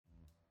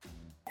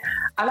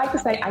I like to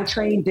say I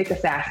train dick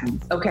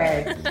assassins,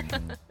 okay?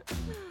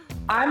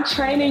 I'm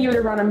training you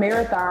to run a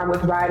marathon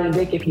with riding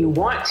dick if you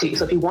want to.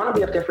 So if you want to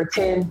be up there for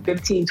 10,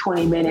 15,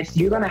 20 minutes,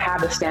 you're going to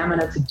have the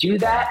stamina to do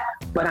that.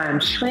 But I'm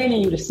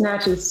training you to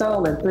snatch his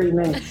soul in 3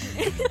 minutes,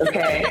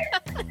 okay?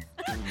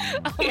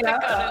 Oh my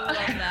God, I love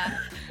that.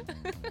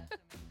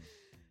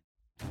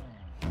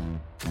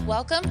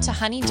 Welcome to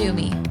Honey Do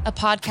Me, a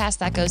podcast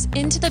that goes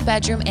into the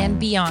bedroom and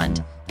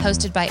beyond,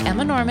 hosted by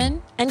Emma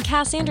Norman and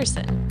Cass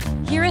Anderson.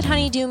 Here at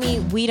Honey Do Me,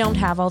 we don't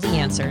have all the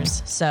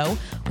answers, so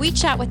we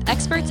chat with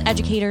experts,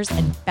 educators,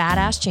 and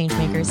badass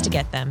changemakers to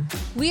get them.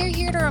 We are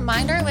here to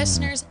remind our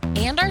listeners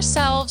and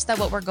ourselves that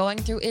what we're going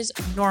through is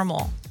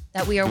normal,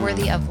 that we are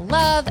worthy of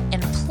love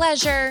and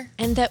pleasure,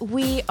 and that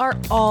we are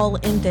all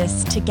in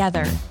this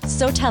together.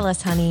 So tell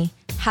us, honey,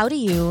 how do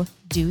you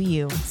do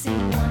you?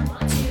 Sing 1,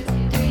 2,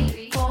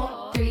 3,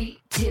 4, 3,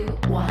 2,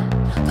 1.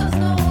 'Cause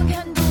no one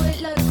can do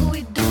it like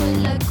we do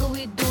it, like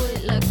we do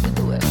it, like we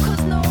do it.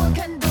 'Cause no one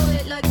can do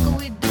it like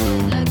we do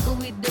it, like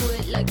we do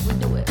it, like we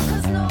do it.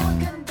 'Cause no one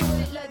can do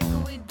it like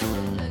we do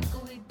it,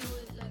 like we do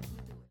it, like we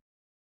do it.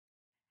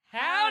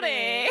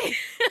 Howdy.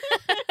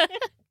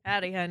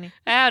 Howdy, honey.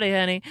 Howdy,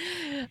 honey.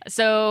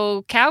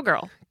 So,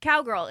 cowgirl.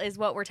 Cowgirl is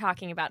what we're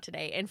talking about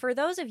today. And for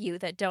those of you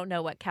that don't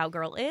know what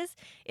cowgirl is,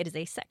 it is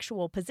a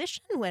sexual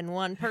position when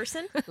one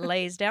person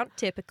lays down,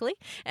 typically,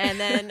 and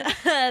then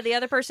the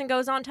other person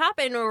goes on top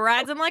and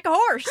rides them like a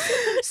horse.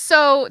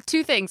 So,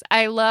 two things.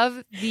 I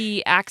love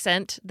the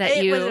accent that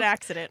It was an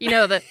accident. You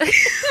know, that.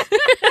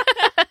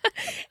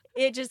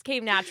 It just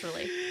came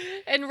naturally.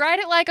 And ride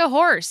it like a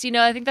horse. You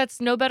know, I think that's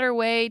no better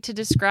way to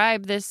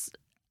describe this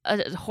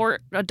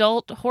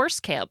adult horse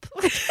camp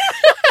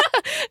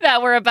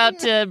that we're about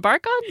to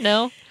embark on.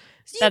 No.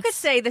 So you could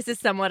say this is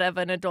somewhat of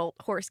an adult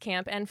horse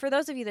camp. And for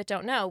those of you that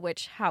don't know,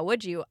 which how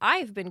would you?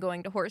 I've been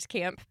going to horse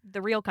camp, the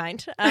real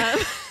kind,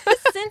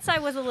 since I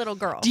was a little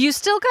girl. Do you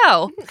still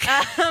go?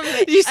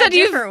 You said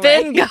you've way.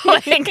 been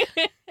going.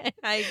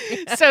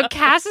 So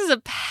Cass is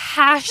a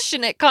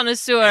passionate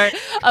connoisseur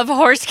of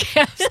horse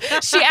camps.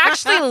 She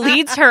actually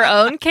leads her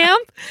own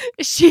camp.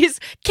 She's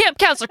camp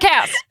counselor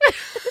Cass.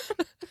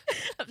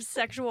 Of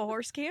sexual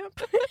horse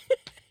camp.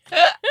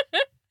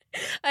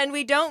 And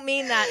we don't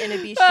mean that in a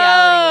bestiality way.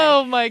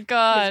 Oh my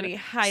God. We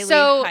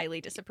highly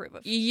disapprove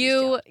of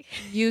you bestiality.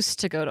 used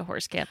to go to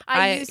horse camp.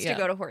 I used to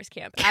go to horse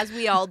camp, as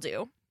we all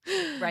do,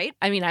 right?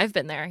 I mean, I've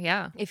been there,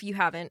 yeah. If you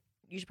haven't,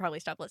 you should probably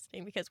stop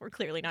listening because we're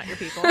clearly not your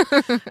people.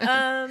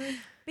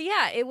 But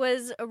yeah, it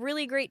was a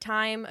really great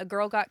time. A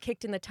girl got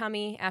kicked in the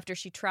tummy after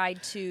she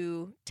tried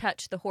to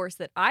touch the horse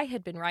that I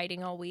had been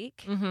riding all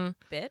week. Mm-hmm.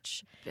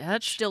 Bitch.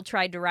 Still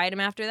Tried to ride him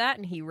after that,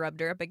 and he rubbed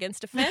her up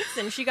against a fence,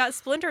 and she got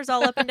splinters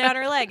all up and down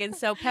her leg. And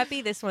so,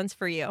 Peppy, this one's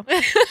for you.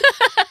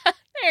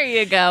 There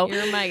you go.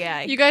 You're my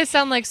guy. You guys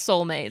sound like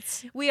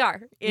soulmates. We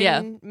are,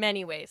 in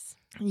many ways.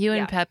 You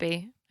and Yeah.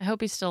 Peppy. I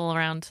hope he's still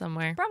around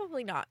somewhere.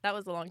 Probably not. That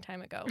was a long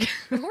time ago.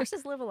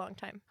 Horses live a long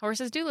time.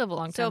 Horses do live a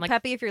long So, time.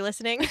 Peppy, if you're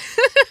listening,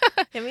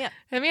 hit me up.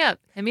 Hit me up.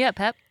 Hit me up,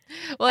 Pep.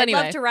 Well, anyway.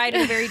 I'd love to ride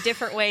in a very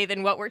different way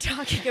than what we're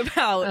talking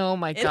about. Oh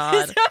my in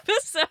God.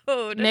 this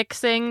episode.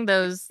 Mixing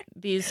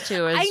these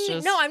two is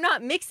just... No, I'm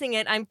not mixing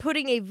it. I'm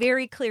putting a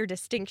very clear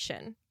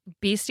distinction.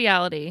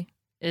 Bestiality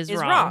is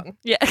wrong. Wrong.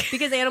 Yeah.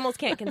 Because animals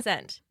can't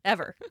consent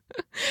ever.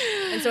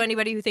 And so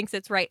anybody who thinks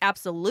it's right,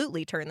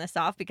 absolutely turn this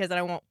off because I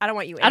don't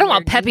want you. I don't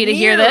want Peppy to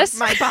hear near this.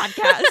 My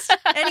podcast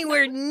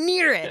anywhere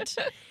near it.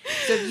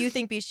 So if you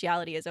think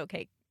bestiality is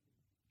okay,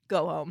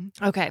 go home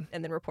Okay.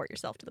 and then report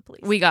yourself to the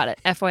police. We got it.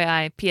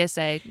 FYI,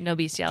 PSA, no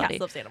bestiality.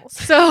 Cass loves animals.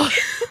 So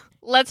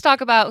let's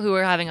talk about who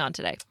we're having on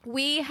today.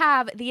 We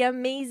have the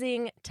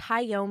amazing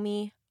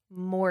Tayomi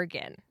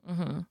Morgan.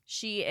 Mm-hmm.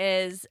 She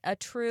is a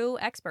true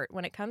expert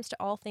when it comes to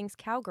all things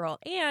cowgirl.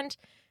 And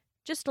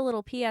just a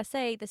little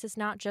PSA, this is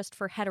not just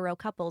for hetero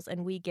couples,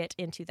 and we get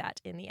into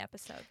that in the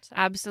episode. So.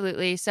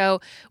 Absolutely.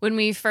 So when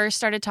we first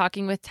started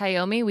talking with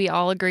Tayomi, we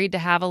all agreed to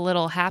have a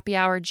little happy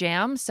hour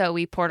jam. So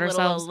we poured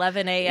ourselves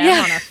 11 a.m.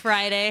 Yeah. on a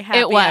Friday happy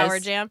It was. hour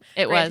jam.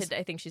 It Granted, was.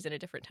 I think she's in a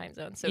different time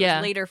zone, so Yeah. it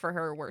was later for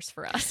her, worse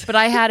for us. But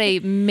I had a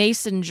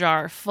mason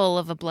jar full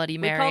of a Bloody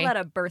Mary. We call that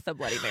a Bertha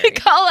Bloody Mary. We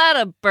call that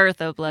a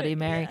Bertha Bloody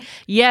Mary. Yeah.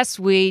 Yes,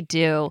 we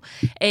do.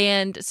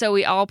 And so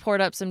we all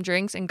poured up some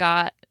drinks and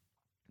got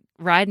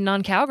riding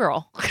on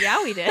cowgirl.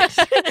 Yeah, we did.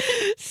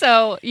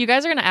 So you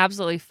guys are going to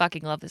absolutely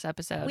fucking love this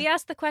episode. We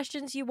ask the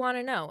questions you want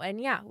to know. And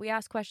yeah, we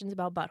ask questions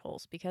about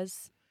buttholes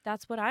because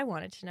that's what I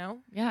wanted to know.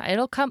 Yeah,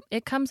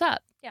 it comes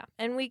up. Yeah,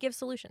 and we give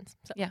solutions.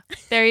 So. Yeah,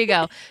 there you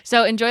go.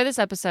 So enjoy this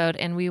episode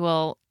and we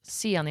will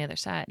see you on the other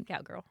side.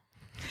 Cowgirl.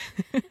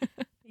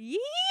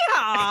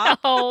 Yeah.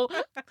 Oh.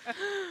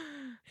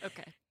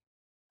 Okay.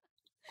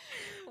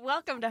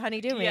 Welcome to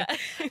Honey Do Me,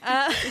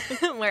 Yeah.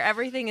 where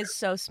everything is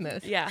so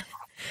smooth. Yeah.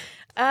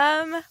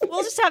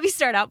 We'll just have you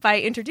start out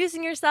by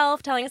introducing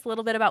yourself, telling us a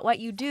little bit about what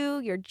you do,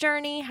 your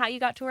journey, how you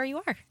got to where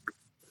you are.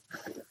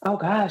 Oh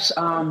gosh.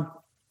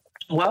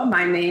 Well,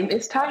 my name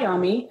is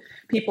Tayomi.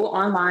 People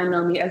online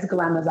know me as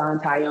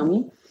Glamazon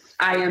Tayomi.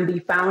 I am the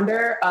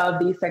founder of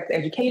the sex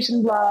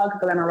education blog,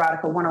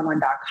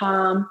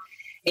 Glamorerotica101.com.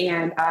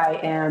 And I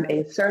am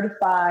a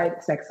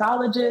certified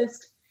sexologist,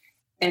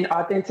 an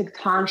authentic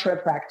Tantra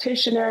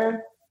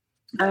practitioner.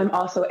 I'm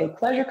also a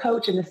pleasure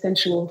coach and a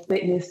sensual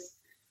fitness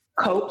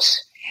coach.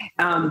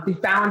 The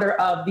founder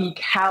of the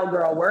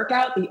Cowgirl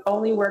Workout, the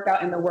only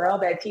workout in the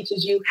world that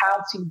teaches you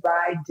how to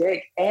ride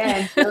dick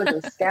and build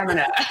your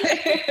stamina.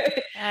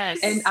 Yes.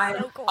 And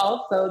I'm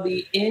also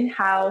the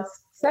in-house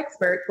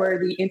sexpert for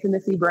the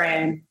intimacy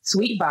brand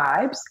Sweet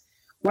Vibes,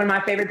 one of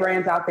my favorite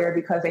brands out there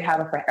because they have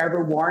a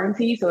forever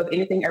warranty. So if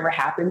anything ever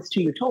happens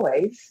to your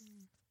toys,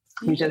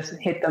 you just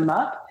hit them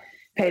up,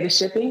 pay the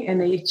shipping, and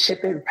they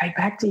ship it right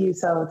back to you.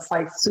 So it's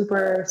like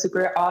super,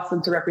 super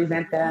awesome to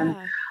represent them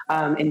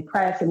in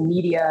press and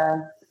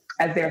media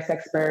as their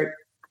sexpert.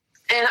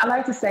 And I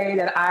like to say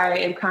that I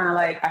am kind of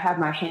like, I have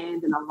my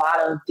hands in a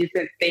lot of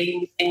different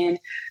things in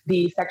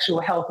the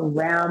sexual health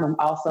realm. I'm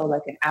also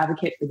like an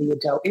advocate for the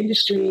adult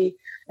industry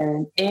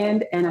and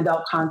an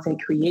adult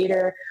content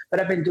creator. But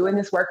I've been doing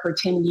this work for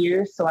 10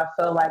 years. So I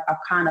feel like I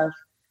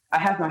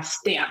have my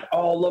stamp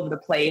all over the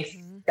place.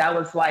 Mm-hmm. That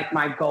was like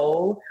my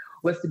goal,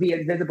 was to be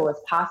as visible as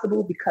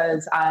possible,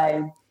 because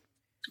I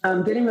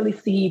didn't really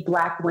see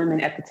Black women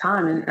at the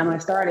time. And when I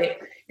started,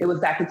 it was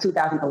back in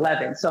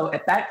 2011. So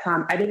at that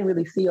time, I didn't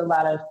really see a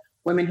lot of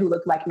women who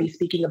looked like me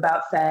speaking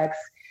about sex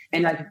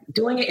and like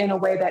doing it in a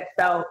way that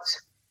felt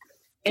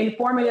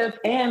informative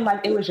and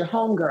like it was your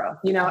homegirl.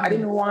 You know, I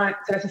didn't want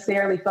to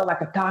necessarily feel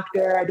like a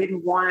doctor. I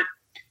didn't want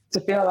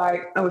to feel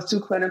like I was too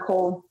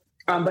clinical,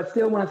 but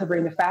still wanted to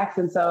bring the facts.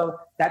 And so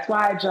that's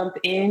why I jumped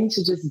in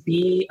to just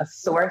be a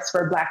source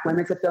for Black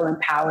women to feel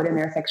empowered in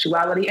their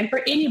sexuality, and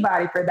for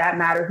anybody for that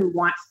matter who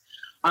wants,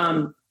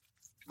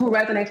 who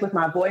resonates with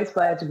my voice.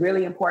 But it's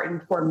really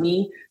important for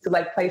me to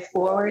like place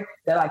forward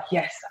that like,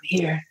 yes, I'm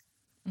here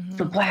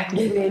for Black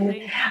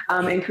women,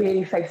 and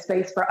creating safe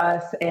space for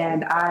us.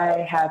 And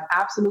I have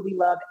absolutely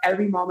loved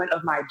every moment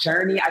of my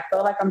journey. I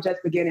feel like I'm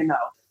just beginning though.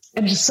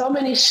 And just so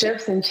many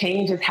shifts and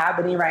changes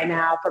happening right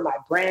now for my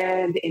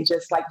brand and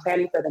just like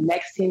planning for the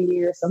next 10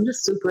 years. So I'm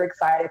just super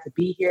excited to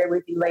be here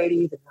with you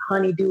ladies and the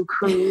Honeydew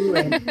crew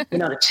and, you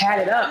know, to chat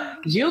it up.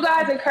 Because you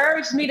guys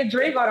encouraged me to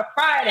drink on a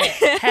Friday.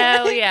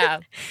 Hell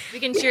yeah.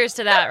 We can cheers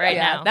to that right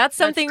now. That's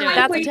something,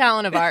 that's a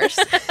talent of ours.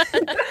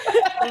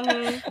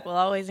 We'll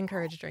always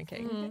encourage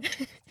drinking.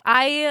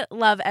 I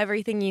love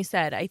everything you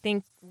said. I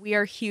think we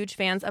are huge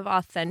fans of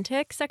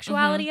authentic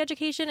sexuality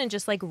education and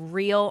just like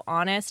real,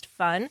 honest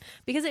fun,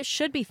 because it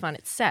should be fun.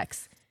 It's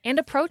sex. And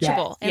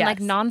approachable and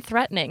like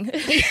non-threatening.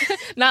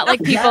 Not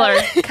like people are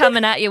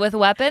coming at you with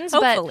weapons,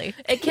 Hopefully.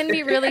 But it can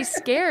be really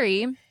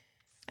scary.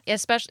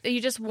 Especially,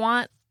 you just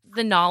want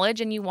the knowledge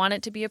and you want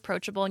it to be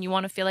approachable and you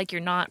want to feel like you're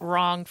not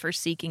wrong for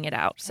seeking it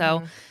out.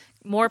 So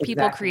more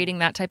people creating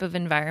that type of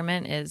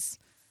environment is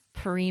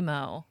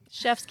primo.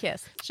 Chef's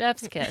kiss.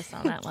 Chef's kiss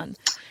on that one.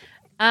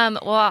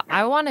 Well,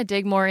 I want to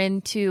dig more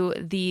into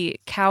the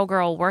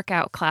Cowgirl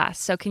Workout class.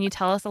 So can you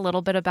tell us a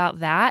little bit about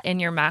that and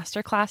your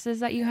master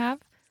classes that you have?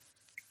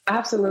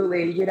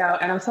 Absolutely. You know,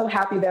 and I'm so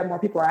happy that more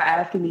people are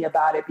asking me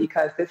about it,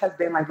 because this has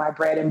been like my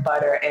bread and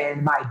butter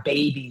and my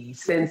baby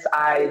since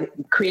I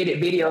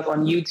created videos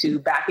on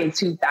YouTube back in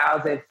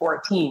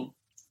 2014,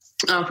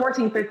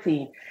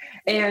 15.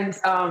 And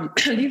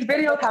these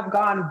videos have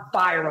gone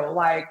viral.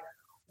 Like,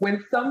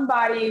 when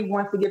somebody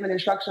wants to give an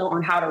instruction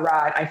on how to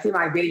ride, I see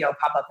my video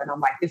pop up and I'm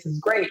like, this is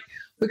great.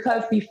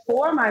 Because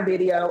before my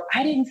video,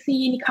 I didn't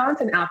see any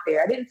content out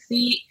there. I didn't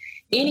see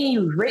any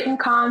written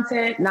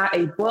content, not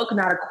a book,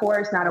 not a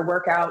course, not a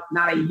workout,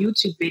 not a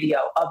YouTube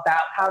video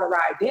about how to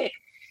ride dick.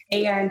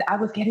 And I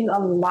was getting a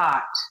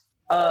lot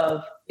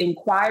of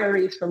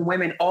inquiries from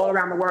women all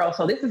around the world.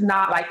 So this is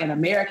not like an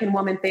American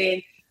woman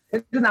thing.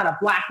 This is not a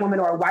Black woman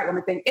or a white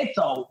woman thing. It's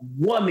a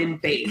woman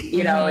thing.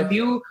 You know, if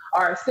you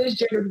are a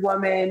cisgendered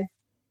woman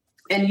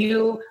and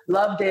you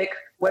love dick,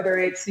 whether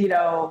it's, you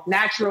know,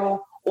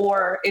 natural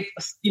or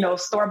it's, you know,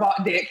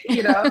 store-bought dick,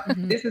 you know,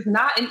 this is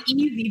not an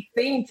easy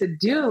thing to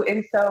do.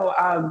 And so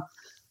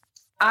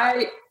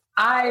I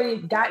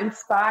got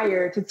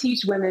inspired to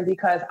teach women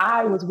because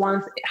I was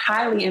once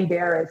highly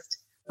embarrassed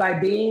by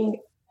being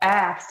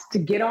asked to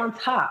get on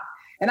top.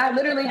 And I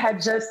literally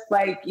had just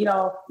like, you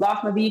know,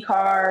 lost my V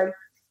card.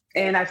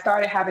 And I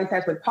started having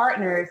sex with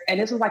partners, and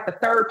this was like the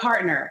third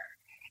partner.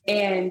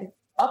 And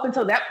up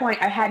until that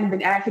point, I hadn't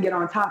been asked to get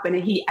on top, and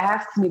then he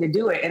asked me to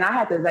do it. And I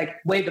had to like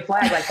wave the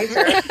flag, like, hey,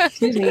 sir,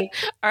 excuse me.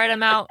 All right,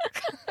 I'm out.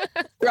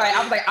 Right.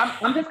 I was like,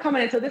 I'm just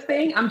coming into this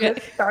thing. I'm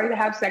just starting to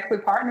have sex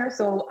with partners,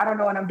 so I don't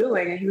know what I'm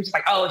doing. And he was just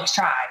like, oh, just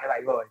try. And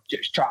I'm like, oh,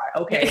 just try.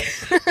 Okay.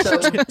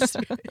 So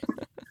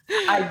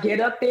I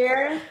get up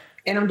there,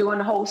 and I'm doing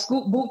the whole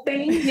scoop boot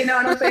thing, you know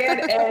what I'm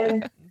saying?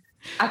 And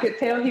I could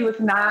tell he was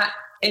not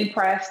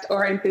impressed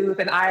or enthused,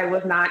 and I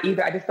was not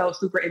either. I just felt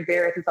super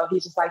embarrassed. And so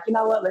he's just like, you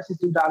know what, let's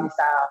just do doggy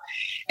style.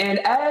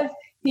 And as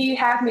he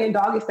has me in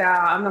doggy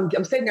style,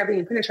 I'm sitting there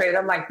being penetrated.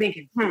 I'm like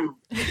thinking,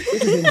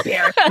 this is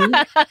embarrassing.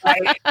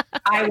 Like,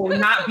 I will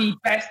not be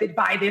bested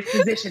by this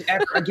position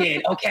ever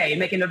again. Okay,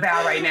 making a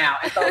vow right now.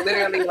 And so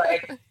literally,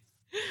 like,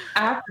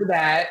 after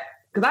that,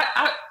 because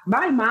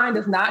my mind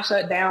does not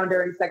shut down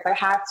during sex. I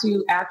have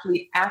to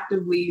actually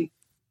actively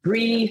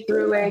breathe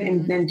through it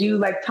and then do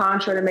like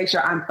tantra to make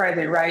sure I'm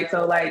present, right?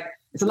 So like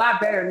it's a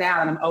lot better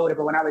now that I'm older,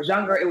 but when I was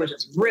younger, it was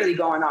just really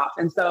going off.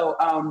 And so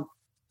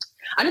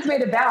I just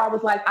made a vow. I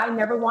was like, I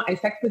never want a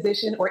sex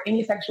position or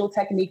any sexual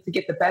technique to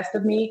get the best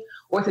of me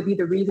or to be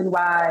the reason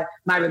why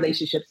my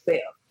relationships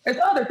fail. There's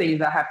other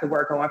things I have to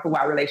work on for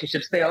why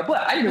relationships fail,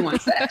 but I didn't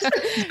want sex.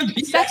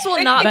 Sex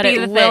will not But be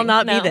it the will thing.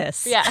 not No. be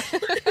this. Yeah.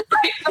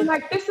 I'm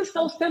like, this is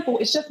so simple.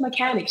 It's just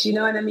mechanics, you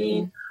know what I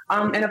mean?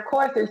 And of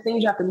course, there's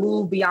things you have to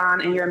move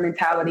beyond in your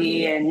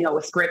mentality and, you know,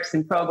 with scripts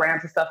and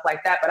programs and stuff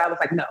like that. But I was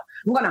like, no,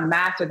 I'm going to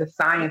master the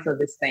science of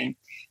this thing.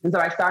 And so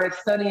I started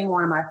studying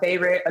one of my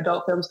favorite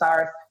adult film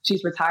stars.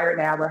 She's retired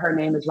now, but her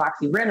name is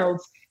Roxy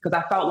Reynolds, because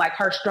I felt like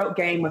her stroke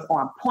game was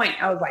on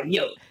point. I was like,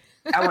 yo,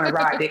 I want to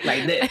ride dick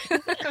like this.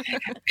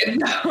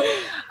 And so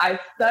I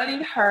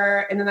studied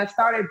her, and then I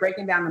started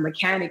breaking down the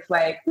mechanics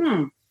like,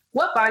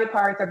 what body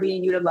parts are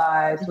being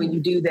utilized when you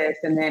do this?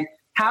 And then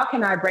how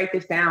can I break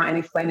this down and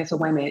explain it to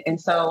women? And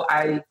so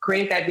I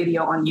created that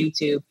video on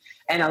YouTube,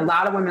 and a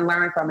lot of women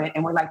learned from it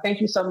and were like,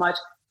 thank you so much.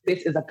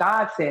 This is a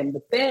godsend.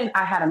 But then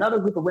I had another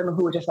group of women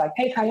who were just like,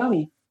 hey,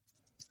 Tayomi,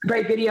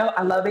 great video.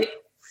 I love it.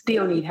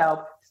 Still need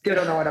help. Still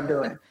don't know what I'm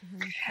doing.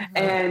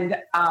 And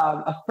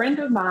a friend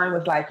of mine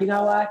was like, you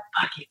know what?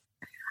 Fuck it.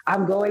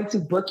 I'm going to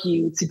book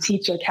you to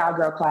teach a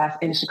cowgirl class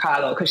in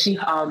Chicago. Because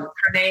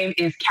her name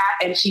is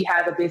Kat, and she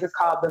has a business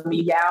called the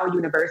Meow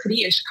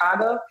University in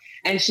Chicago.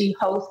 And she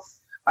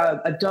hosts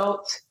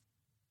adult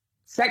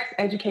sex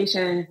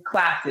education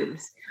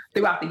classes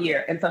throughout the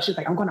year. And so she was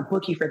like, I'm going to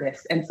book you for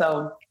this. And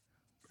so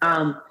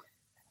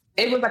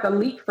it was like a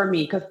leap for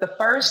me, because the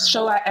first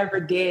show I ever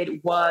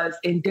did was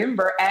in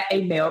Denver at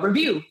a male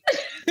review.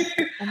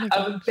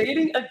 I was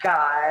dating a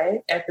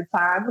guy at the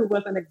time who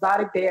was an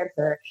exotic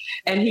dancer,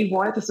 and he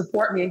wanted to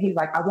support me. And he's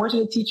like, I want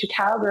you to teach a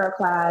cowgirl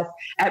class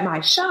at my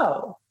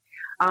show,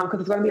 because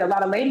there's going to be a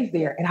lot of ladies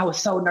there. And I was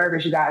so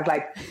nervous, you guys.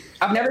 Like,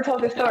 I've never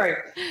told this story.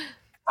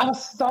 I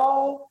was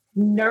so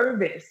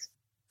nervous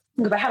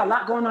because I had a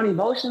lot going on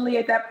emotionally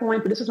at that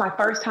point, but this was my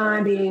first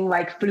time being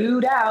like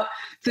flued out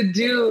to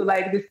do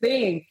like this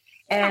thing.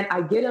 And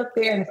I get up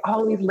there and it's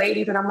all these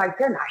ladies, and I'm like,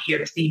 they're not here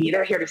to see me.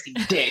 They're here to see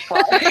dick.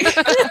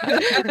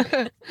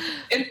 And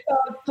so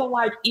to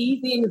like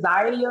ease the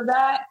anxiety of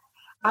that,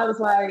 I was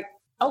like,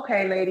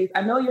 okay, ladies,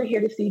 I know you're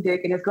here to see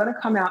dick and it's going to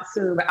come out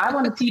soon, but I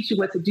want to teach you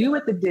what to do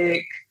with the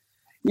dick,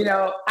 you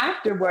know,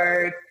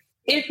 afterwards,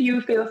 if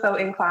you feel so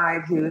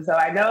inclined to. So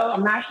I know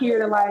I'm not here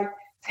to like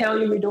tell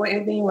you you're doing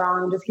anything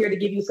wrong. I'm just here to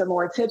give you some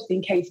more tips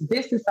in case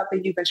this is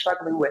something you've been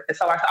struggling with. And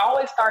so I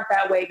always start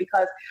that way,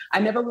 because I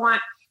never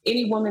want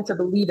any woman to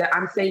believe that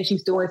I'm saying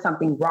she's doing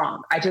something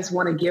wrong. I just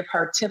want to give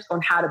her tips on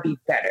how to be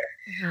better.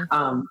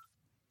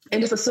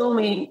 And just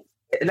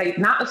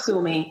not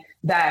assuming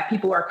that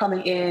people are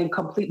coming in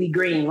completely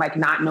green, like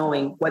not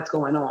knowing what's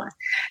going on.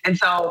 And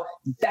so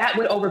that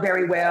went over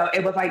very well.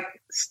 It was like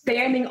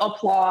standing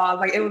applause.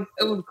 Like it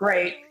was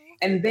great.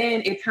 And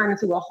then it turned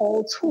into a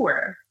whole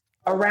tour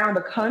around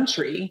the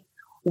country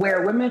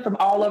where women from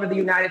all over the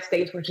United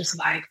States were just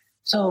like,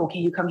 so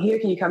can you come here?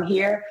 Can you come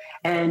here?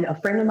 And a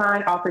friend of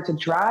mine offered to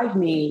drive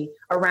me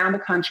around the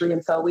country.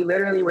 And so we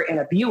literally were in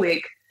a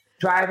Buick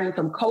driving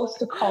from coast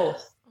to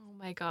coast. Oh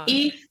my God.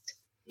 East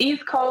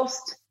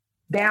Coast,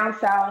 down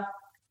south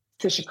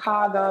to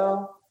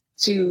Chicago,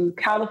 to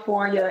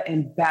California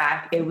and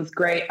back. It was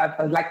great. I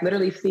was like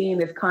literally seeing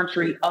this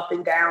country up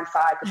and down,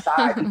 side to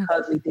side,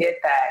 because we did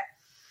that.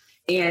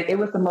 And it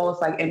was the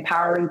most like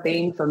empowering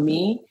thing for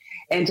me.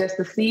 And just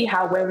to see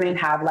how women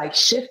have like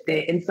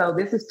shifted. And so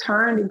this has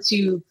turned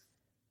into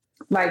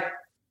like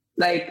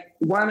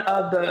one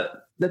of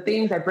the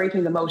things that brings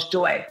me the most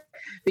joy,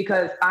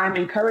 because I'm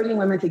encouraging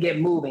women to get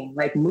moving.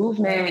 Like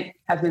movement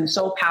has been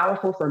so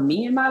powerful for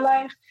me in my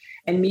life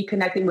and me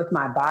connecting with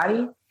my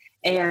body.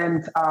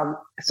 And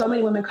so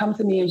many women come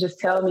to me and just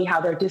tell me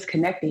how they're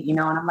disconnected, you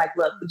know, and I'm like,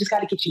 look, we just got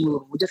to get you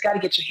moving. We just got to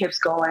get your hips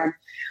going.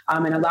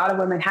 And a lot of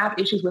women have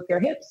issues with their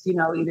hips, you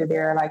know, either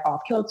they're like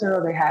off kilter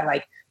or they had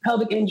like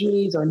pelvic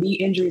injuries or knee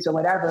injuries or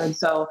whatever. And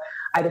so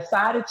I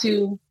decided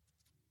to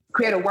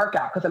create a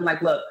workout, because I'm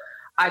like, look,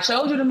 I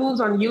showed you the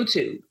moves on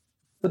YouTube,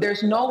 but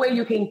there's no way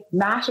you can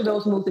master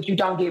those moves if you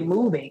don't get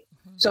moving.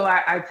 So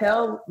I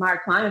tell my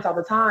clients all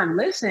the time,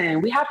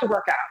 listen, we have to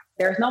work out.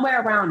 There's no way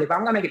around it, but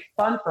I'm going to make it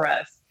fun for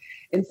us.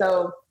 And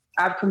so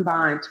I've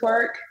combined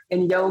twerk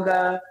and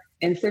yoga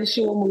and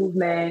sensual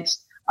movement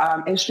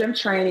and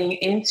strength training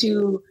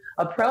into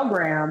a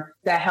program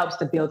that helps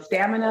to build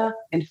stamina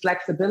and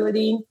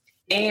flexibility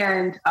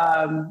and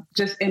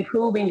just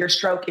improving your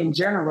stroke in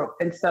general.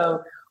 And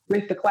so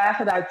with the class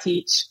that I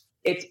teach,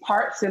 it's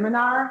part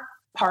seminar,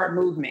 part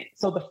movement.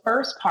 So the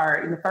first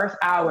part, in the first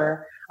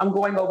hour, I'm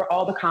going over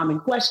all the common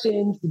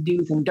questions, the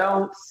do's and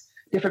don'ts,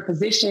 different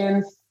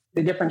positions,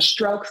 the different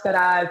strokes that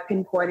I've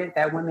pinpointed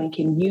that women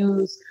can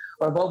use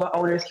or vulva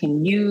owners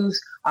can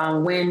use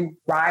when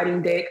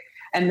riding dick.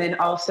 And then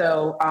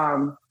also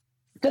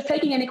just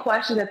taking any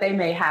questions that they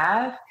may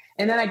have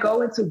And then I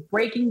go into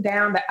breaking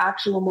down the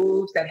actual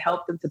moves that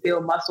help them to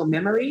build muscle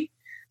memory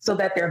so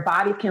that their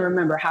body can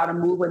remember how to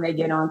move when they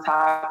get on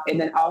top,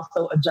 and then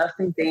also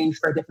adjusting things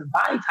for different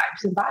body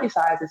types and body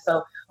sizes.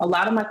 So a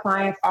lot of my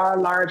clients are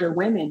larger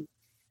women,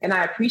 and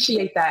I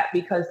appreciate that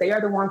because they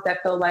are the ones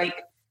that feel like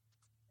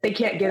they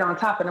can't get on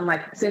top. And I'm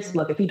like, sis,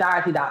 look, if he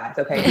dies, he dies.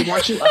 Okay. He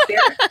wants you up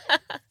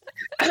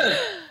there.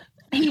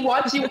 He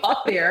wants you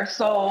up there.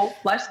 So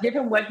let's give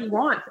him what he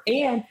wants.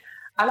 And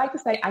I like to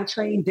say I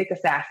train dick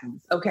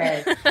assassins.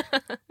 Okay.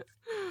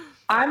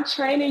 I'm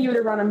training you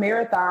to run a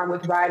marathon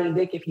with riding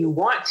dick if you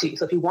want to.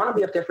 So if you want to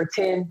be up there for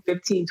 10,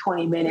 15,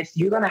 20 minutes,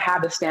 you're going to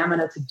have the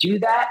stamina to do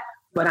that.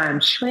 But I'm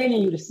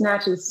training you to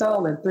snatch his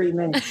soul in 3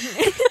 minutes.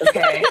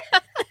 Okay.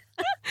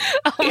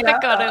 Oh my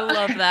God, I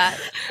love that.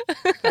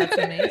 That's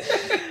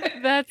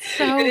amazing. That's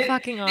so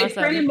fucking awesome. It's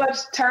pretty much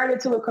turned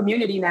into a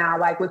community now.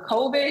 Like with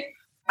COVID,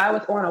 I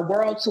was on a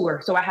world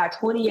tour. So I had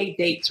 28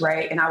 dates,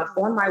 right? And I was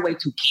on my way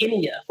to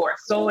Kenya for a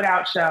sold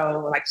out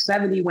show, like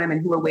 70 women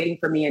who were waiting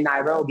for me in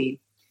Nairobi.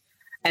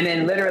 And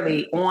then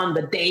literally on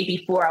the day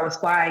before I was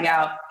flying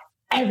out,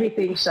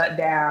 everything shut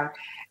down.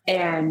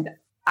 And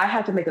I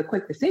had to make a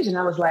quick decision.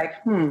 I was like,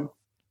 am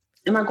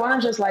I going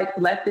to just like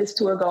let this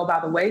tour go by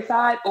the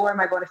wayside, or am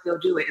I going to still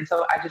do it? And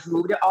so I just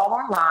moved it all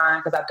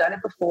online because I've done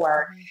it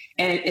before,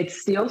 and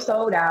it's still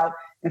sold out.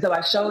 And so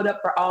I showed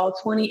up for all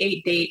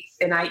 28 dates,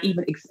 and I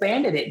even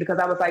expanded it because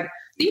I was like,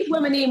 these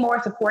women need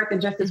more support than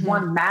just this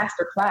one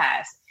master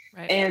class.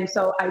 Right. And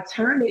so I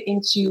turned it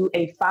into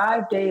a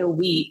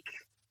 5-day-a-week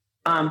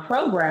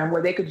program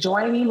where they could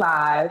join me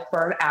live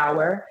for an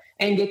hour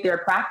and get their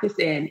practice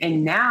in.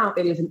 And now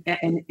it is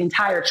an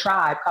entire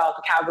tribe called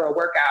the Cowgirl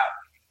Workout.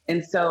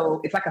 And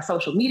so it's like a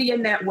social media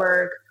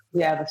network.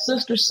 We have a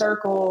sister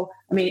circle.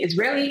 I mean, it's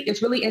really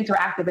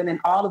interactive. And then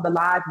all of the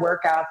live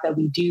workouts that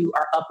we do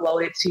are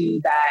uploaded to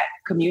that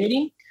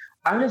community.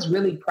 I'm just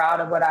really proud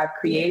of what I've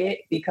created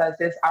because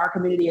our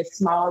community is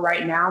small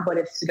right now, but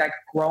it's like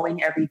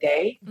growing every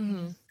day.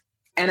 Mm-hmm.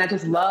 And I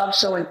just love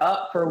showing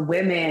up for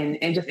women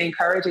and just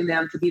encouraging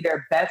them to be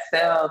their best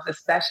selves,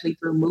 especially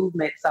through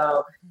movement.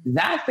 So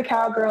that's the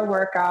Cowgirl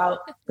Workout,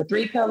 the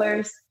 3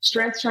 pillars: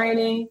 strength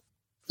training,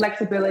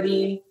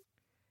 flexibility,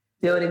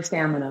 building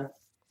stamina.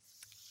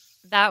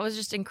 That was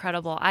just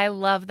incredible. I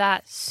love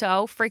that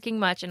so freaking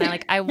much. And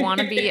I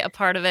want to be a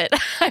part of it.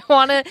 I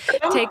want to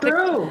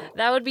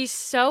that would be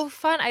so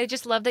fun. I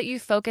just love that you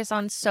focus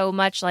on so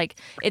much. Like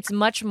it's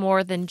much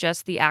more than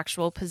just the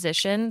actual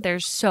position.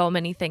 There's so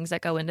many things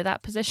that go into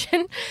that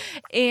position.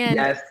 And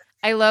yes.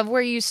 I love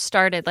where you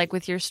started, like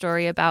with your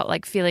story about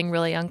like feeling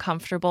really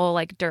uncomfortable,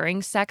 like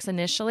during sex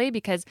initially,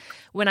 because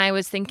when I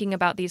was thinking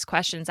about these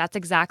questions, that's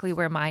exactly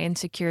where my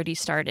insecurity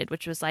started,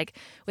 which was like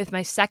with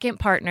my second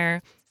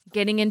partner,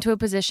 getting into a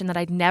position that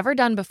I'd never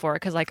done before.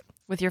 Cause like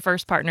with your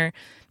first partner,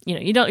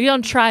 you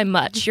don't try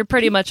much. You're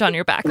pretty much on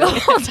your back the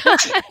whole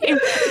time.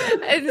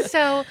 And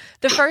so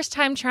the first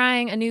time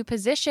trying a new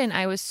position,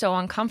 I was so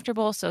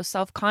uncomfortable, so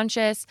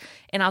self-conscious.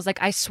 And I was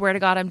like, I swear to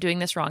God, I'm doing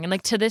this wrong. And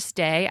like to this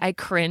day, I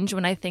cringe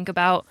when I think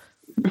about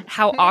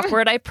how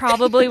awkward I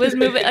probably was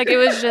moving. Like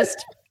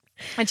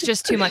it's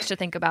just too much to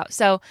think about.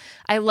 So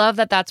I love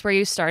that that's where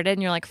you started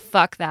and you're like,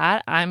 fuck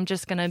that. I'm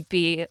going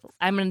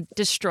to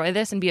destroy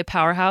this and be a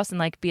powerhouse and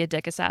like be a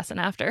dick assassin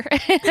after.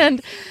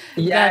 And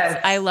yes,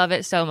 I love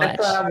it so much.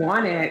 That's what I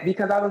wanted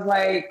because I was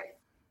like,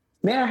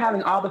 men are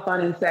having all the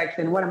fun in sex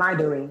and what am I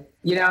doing?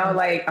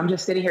 Like I'm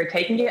just sitting here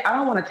taking it. I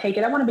don't want to take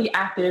it. I want to be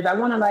active. I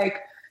want to like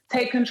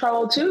take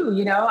control too.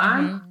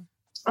 I'm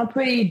a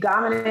pretty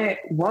dominant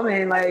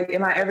woman, like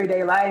in my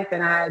everyday life,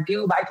 and I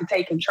do like to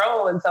take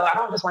control. And so I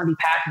don't just want to be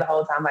passive the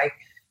whole time. Like,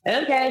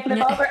 okay, flip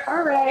over.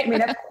 All right. I mean,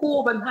 that's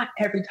cool, but not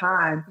every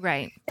time.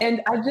 Right.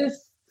 And I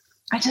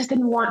just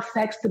didn't want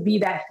sex to be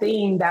that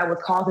thing that was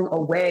causing a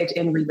wedge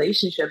in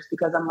relationships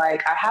because I'm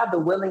like, I have the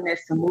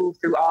willingness to move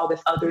through all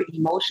this other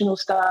emotional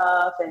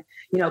stuff and,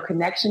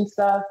 connection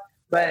stuff,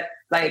 but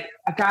like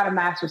I got to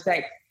master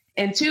sex.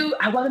 And 2,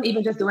 I wasn't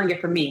even just doing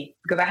it for me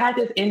because I had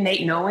this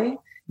innate knowing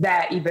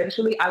that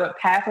eventually I would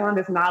pass on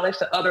this knowledge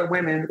to other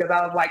women because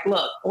I was like,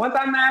 look, once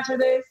I master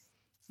this,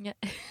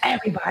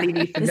 everybody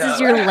needs to know. This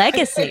is your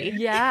legacy.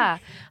 Yeah,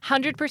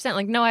 100%.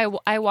 Like, no,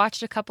 I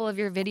watched a couple of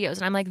your videos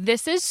and I'm like,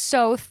 this is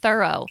so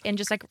thorough and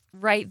just like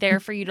right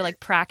there for you to like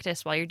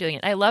practice while you're doing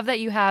it. I love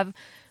that you have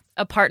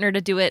a partner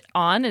to do it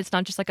on. It's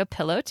not just like a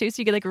pillow too. So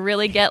you can like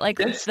really get like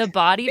the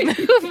body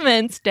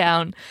movements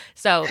down.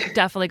 So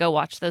definitely go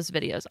watch those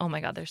videos. Oh my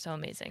God, they're so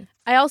amazing.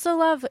 I also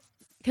love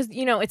because,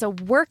 it's a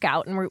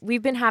workout and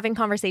we've been having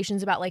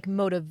conversations about like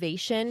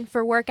motivation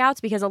for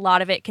workouts because a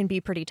lot of it can be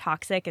pretty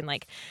toxic and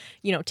like,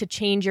 to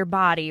change your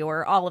body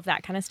or all of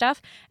that kind of stuff.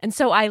 And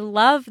so I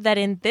love that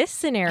in this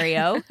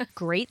scenario,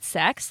 great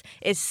sex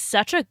is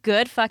such a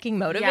good fucking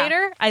motivator.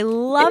 Yeah. I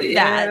love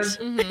that.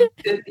 Mm-hmm.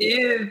 It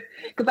is.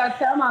 Because I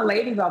tell my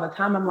ladies all the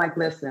time, I'm like,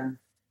 listen,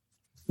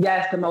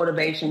 yes, the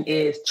motivation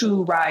is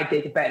to ride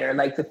dick better,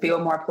 like to feel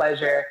more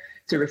pleasure,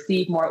 to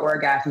receive more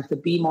orgasms, to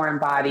be more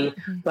embodied.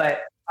 Mm-hmm.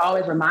 But I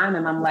always remind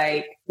them, I'm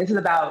like, this is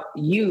about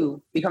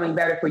you becoming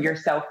better for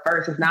yourself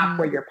first. It's not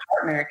for your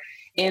partner.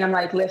 And I'm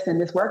like, listen,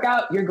 this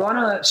workout, you're going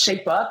to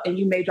shape up and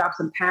you may drop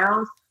some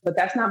pounds, but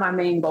that's not my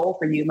main goal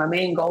for you. My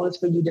main goal is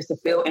for you just to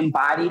feel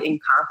embodied and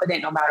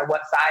confident no matter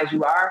what size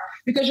you are.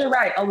 Because you're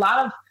right. A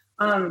lot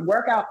of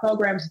workout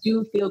programs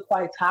do feel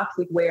quite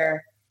toxic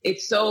where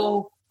it's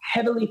so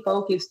heavily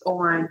focused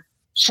on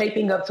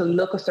shaping up to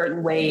look a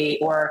certain way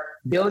or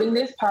building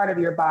this part of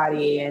your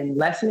body and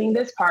lessening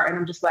this part. And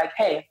I'm just like,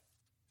 hey,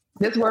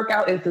 this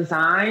workout is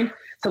designed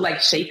to like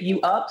shape you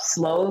up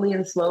slowly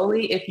and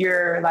slowly if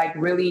you're like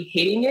really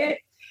hitting it.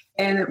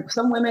 And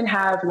some women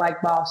have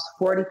like lost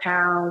 40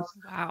 pounds.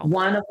 Wow.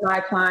 One of my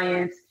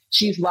clients,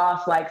 she's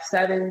lost like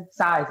 7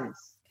 sizes.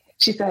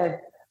 She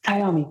said,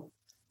 Tayomi,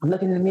 I'm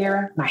looking in the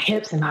mirror, my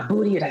hips and my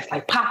booty are just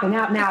like popping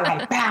out now,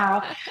 like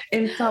wow.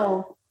 And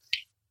so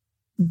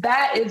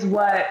that is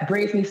what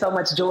brings me so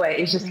much joy.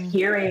 It's just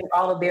hearing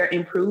all of their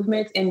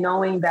improvements and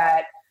knowing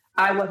that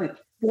I wasn't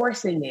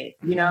forcing it,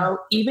 you know,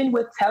 even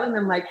with telling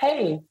them like,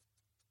 hey,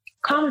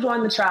 come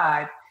join the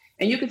tribe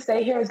and you can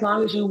stay here as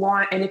long as you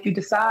want. And if you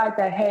decide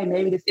that, hey,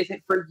 maybe this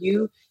isn't for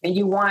you and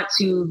you want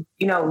to,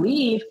 you know,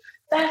 leave,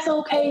 that's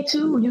okay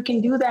too. You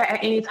can do that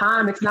at any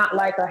time. It's not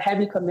like a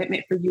heavy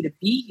commitment for you to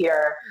be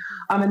here.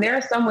 And there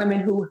are some women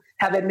who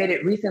have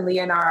admitted recently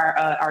in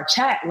our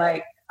chat,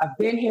 like, I've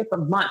been here for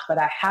months, but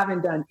I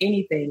haven't done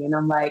anything. And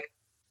I'm like,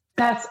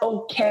 that's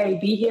okay.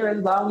 Be here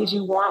as long as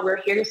you want. We're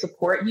here to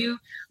support you.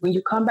 When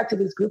you come back to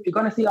this group, you're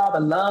going to see all the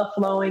love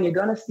flowing. You're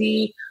going to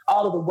see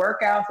all of the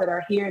workouts that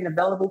are here and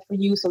available for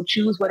you. So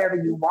choose whatever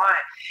you want.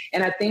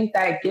 And I think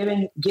that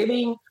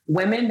giving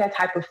women that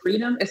type of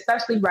freedom,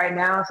 especially right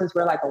now, since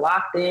we're like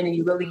locked in and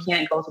you really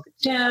can't go to the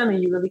gym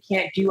and you really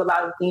can't do a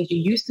lot of the things you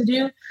used to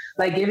do,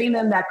 like giving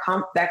them that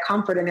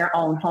comfort in their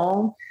own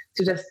home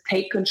to just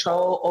take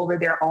control over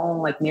their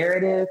own like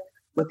narrative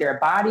with their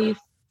bodies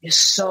is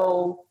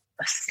so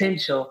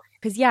essential.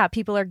 Because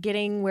people are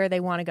getting where they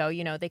want to go.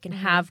 You know, they can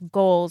have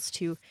goals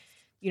to,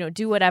 you know,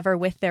 do whatever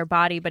with their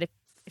body. But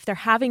if they're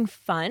having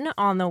fun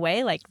on the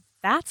way, like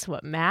that's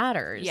what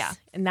matters. Yeah.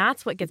 And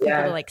that's what gets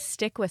people to like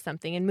stick with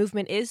something. And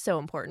movement is so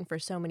important for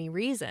so many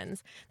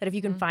reasons that if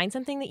you can find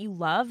something that you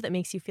love that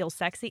makes you feel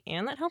sexy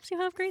and that helps you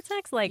have great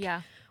sex, like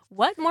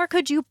what more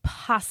could you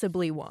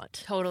possibly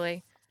want?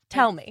 Totally.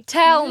 Tell me.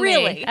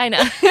 Really? I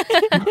know.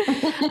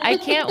 I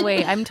can't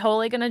wait. I'm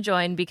totally going to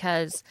join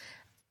because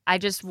I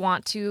just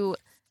want to,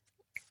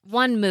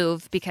 one,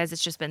 move because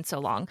it's just been so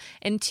long.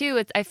 And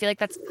two, I feel like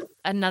that's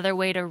another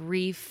way to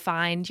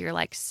re-find your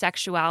like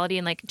sexuality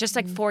and like just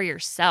like for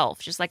yourself.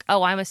 Just like,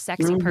 oh, I'm a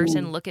sexy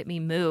person. Look at me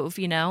move,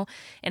 you know?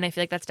 And I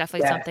feel like that's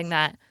definitely something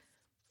that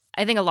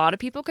I think a lot of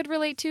people could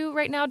relate to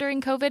right now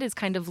during COVID is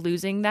kind of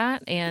losing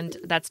that. And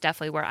that's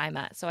definitely where I'm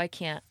at. So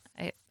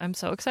I'm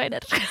so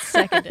excited.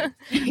 Seconded.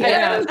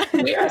 Yes,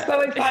 we are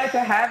so excited to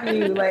have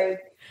you. Like,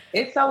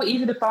 it's so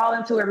easy to fall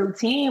into a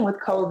routine with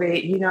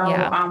COVID, you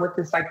know, with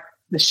this, like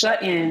the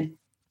shut-in,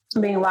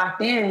 being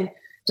locked in,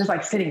 just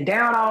like sitting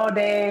down all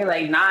day,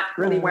 like not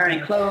really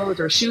wearing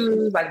clothes or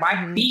shoes. Like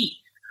my feet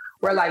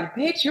were like,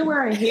 bitch, you're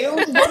wearing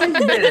heels? What is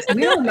this?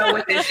 We don't know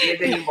what this is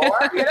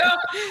anymore, you know?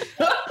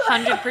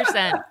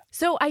 100%.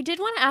 So I did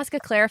want to ask a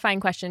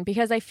clarifying question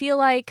because I feel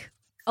like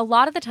a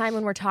lot of the time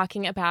when we're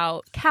talking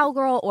about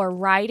cowgirl or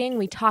riding,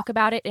 we talk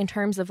about it in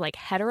terms of like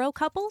hetero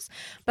couples.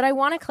 But I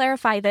want to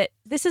clarify that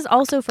this is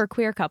also for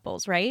queer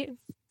couples, right?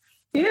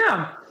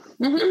 Yeah,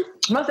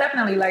 most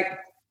definitely. Like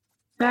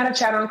I had a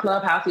chat on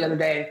Clubhouse the other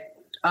day,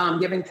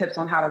 giving tips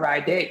on how to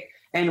ride dick.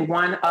 And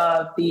one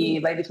of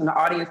the ladies from the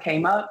audience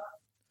came up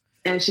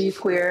and she's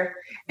queer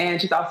and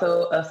she's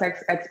also a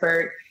sex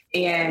expert.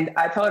 And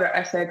I told her,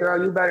 I said,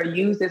 girl, you better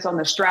use this on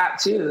the strap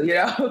too, you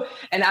know?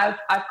 And I've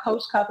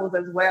coached couples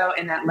as well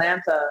in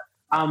Atlanta,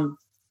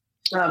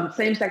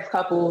 same-sex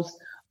couples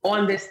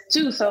on this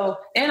too. So,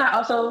 and I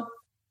also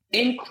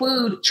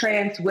include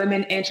trans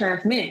women and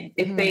trans men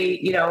if they,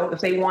 you know, if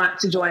they want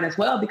to join as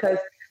well, because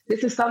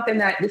this is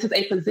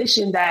a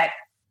position that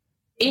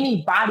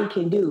anybody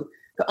can do.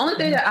 The only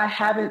thing that I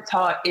haven't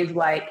taught is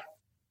like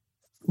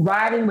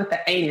riding with the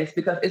anus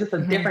because it's just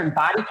a different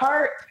body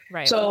part.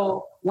 Right.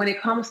 So when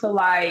it comes to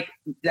like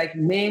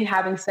men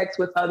having sex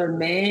with other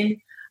men,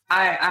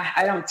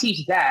 I don't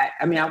teach that.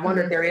 I mean, I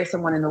wonder if there is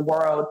someone in the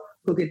world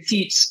who could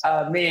teach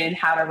men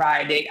how to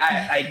ride dick.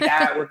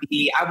 That would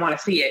be, I want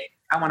to see it.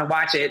 I want to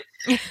watch it.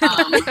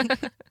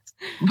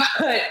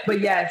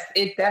 But yes,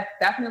 it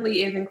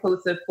definitely is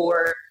inclusive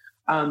for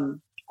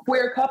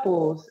queer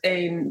couples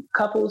and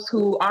couples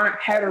who aren't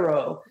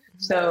hetero.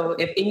 So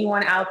if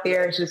anyone out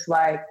there is just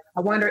like, I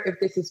wonder if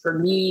this is for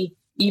me,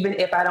 even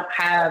if I don't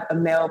have a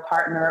male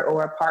partner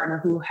or a partner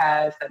who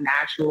has a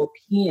natural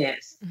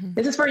penis,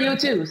 this is for you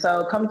too.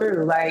 So come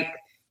through. Like,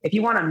 if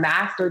you want to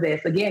master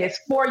this, again, it's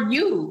for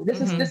you. This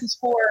is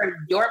for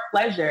your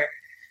pleasure.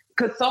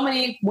 Because so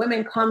many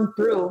women come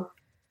through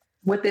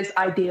with this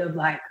idea of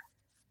like,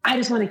 I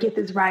just want to get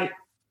this right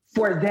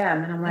for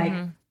them. And I'm like,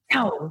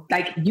 no,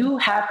 like you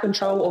have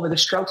control over the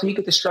stroke. So you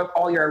get to stroke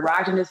all your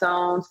erogenous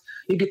zones.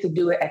 You get to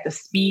do it at the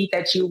speed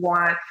that you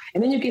want.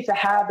 And then you get to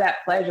have that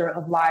pleasure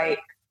of like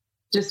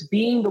just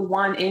being the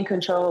one in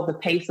control of the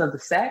pace of the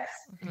sex.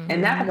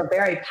 And that's like a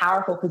very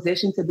powerful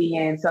position to be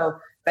in. So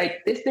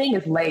like this thing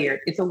is layered.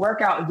 It's a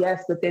workout,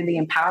 yes, but then the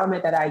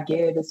empowerment that I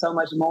give is so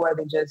much more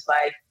than just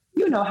like,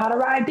 you know how to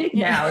ride dick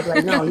now. It's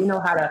like, no, you know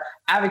how to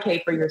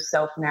advocate for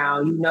yourself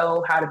now. You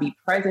know how to be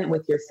present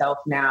with yourself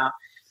now.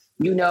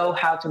 You know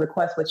how to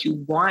request what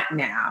you want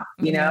now,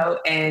 you know?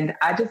 And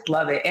I just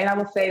love it. And I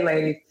will say,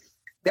 ladies,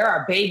 there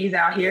are babies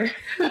out here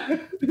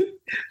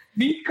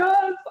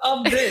because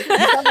of this.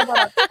 Because of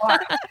what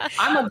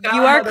I'm a godmother.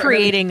 You are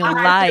creating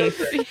life.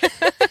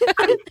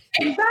 Exactly.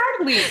 And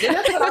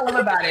that's what I love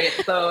about it.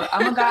 So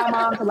I'm a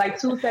godmom to like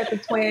 2 sets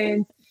of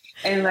twins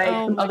and like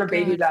some other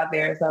babies out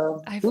there.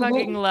 So I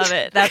fucking love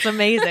it. That's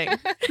amazing.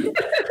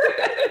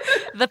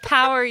 The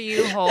power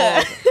you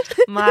hold.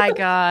 My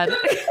God.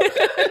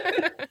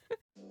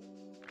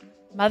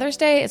 Mother's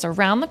Day is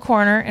around the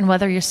corner, and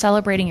whether you're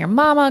celebrating your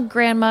mama,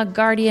 grandma,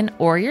 guardian,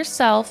 or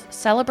yourself,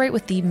 celebrate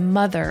with the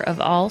mother of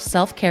all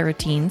self-care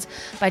routines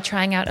by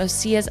trying out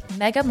Osea's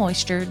Mega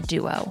Moisture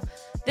Duo.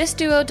 This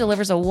duo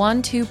delivers a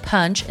 1-2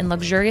 punch in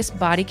luxurious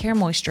body care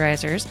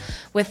moisturizers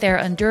with their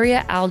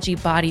Unduria Algae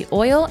Body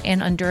Oil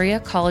and Unduria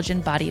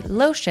Collagen Body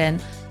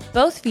Lotion,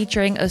 both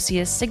featuring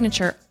Osea's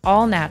signature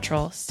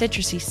all-natural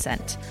citrusy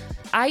scent.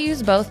 I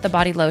use both the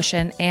body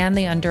lotion and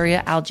the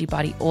Unduria Algae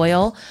Body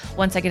Oil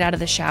once I get out of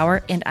the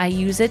shower, and I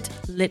use it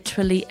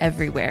literally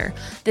everywhere.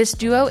 This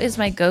duo is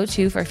my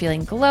go-to for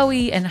feeling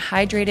glowy and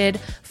hydrated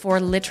for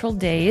literal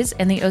days,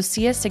 and the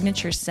Osea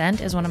signature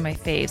scent is one of my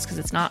faves because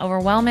it's not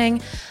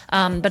overwhelming,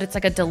 but it's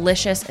like a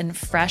delicious and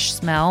fresh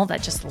smell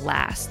that just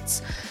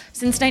lasts.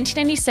 Since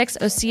 1996,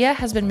 Osea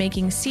has been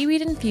making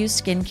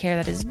seaweed-infused skincare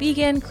that is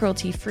vegan,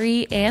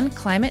 cruelty-free, and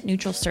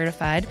climate-neutral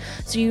certified,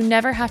 so you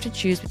never have to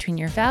choose between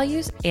your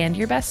values and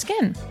your best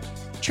skin.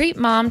 Treat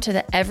mom to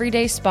the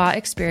everyday spa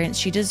experience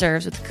she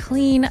deserves with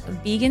clean,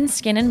 vegan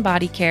skin and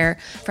body care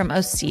from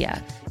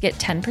Osea. Get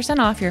 10%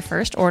 off your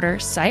first order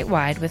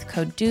site-wide with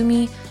code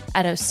DOOMY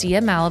at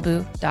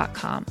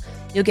OseaMalibu.com.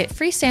 You'll get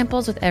free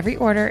samples with every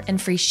order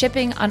and free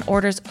shipping on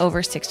orders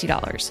over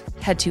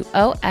 $60. Head to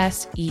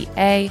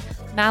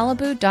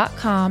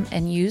OSEAMalibu.com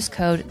and use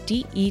code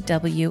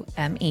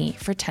DEWME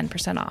for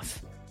 10%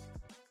 off.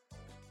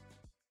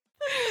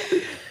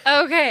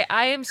 Okay,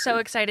 I am so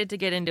excited to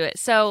get into it.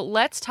 So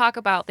let's talk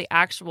about the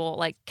actual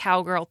like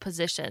cowgirl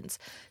positions.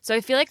 So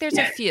I feel like there's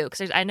a few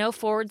because I know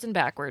forwards and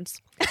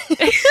backwards.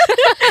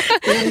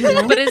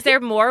 But is there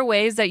more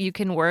ways that you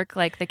can work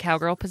like the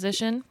cowgirl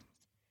position?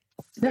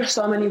 There's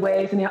so many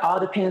ways, and it all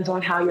depends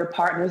on how your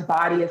partner's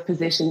body is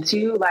positioned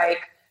too. Like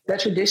the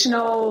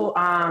traditional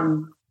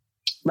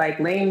like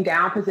laying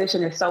down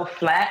position is so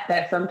flat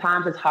that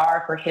sometimes it's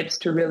hard for hips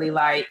to really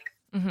like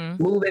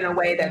move in a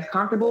way that's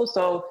comfortable.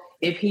 So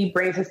if he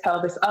brings his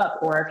pelvis up,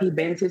 or if he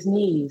bends his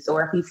knees,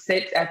 or if he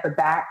sits at the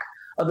back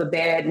of the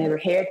bed near the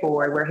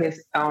headboard where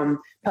his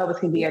pelvis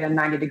can be at a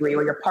 90 degree,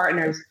 or your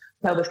partner's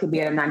pelvis can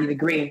be at a 90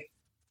 degree,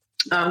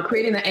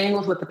 creating the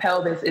angles with the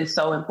pelvis is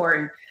so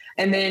important.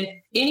 And then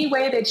any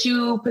way that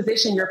you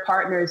position your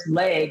partner's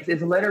legs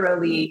is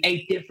literally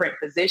a different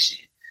position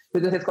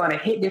because it's going to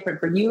hit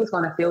different for you. It's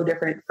going to feel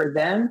different for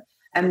them.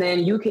 And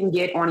then you can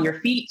get on your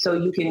feet. So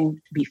you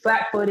can be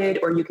flat footed,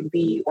 or you can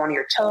be on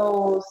your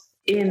toes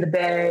in the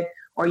bed,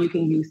 or you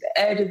can use the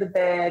edge of the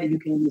bed. You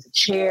can use a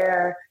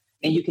chair,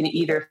 and you can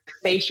either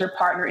face your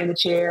partner in the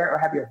chair or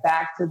have your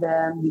back to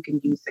them. You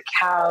can use the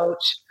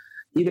couch.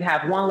 You can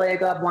have one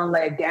leg up, one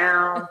leg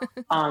down.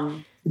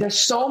 There's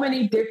so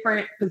many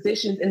different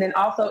positions. And then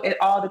also it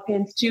all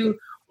depends too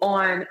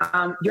on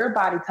your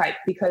body type,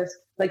 because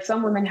like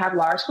some women have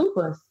large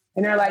fupas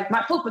and they're like,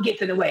 my fupa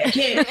gets in the way.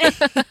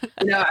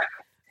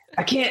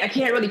 I can't, I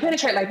can't really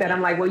penetrate like that. I'm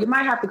like, well, you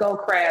might have to go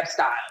crab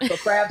style. So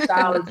crab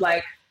style is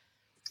like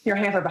your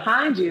hands are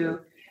behind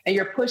you and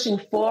you're pushing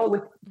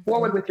forward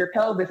with your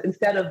pelvis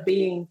instead of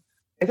being,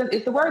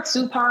 is the word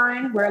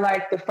supine, where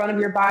like the front of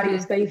your body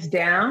is face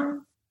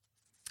down?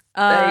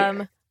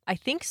 I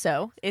think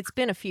so. It's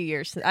been a few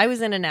years. I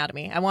was in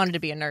anatomy. I wanted to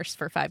be a nurse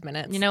for 5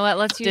 minutes. You know what?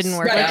 Let's use, Didn't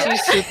work let's out.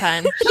 use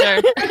supine.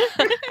 Sure.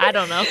 I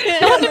don't know. I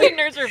want to be a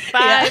nurse for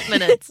 5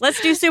 minutes. Let's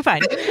do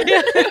supine.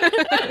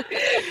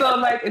 So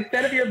like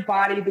instead of your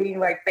body being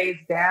like face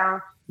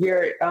down,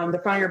 your the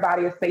front of your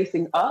body is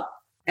facing up,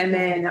 and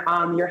then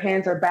your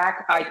hands are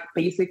back, like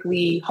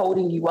basically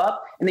holding you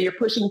up, and then you're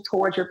pushing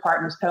towards your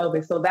partner's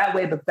pelvis. So that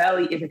way the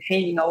belly isn't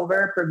hanging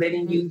over,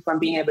 preventing you from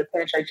being able to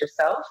penetrate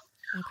yourself.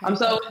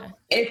 So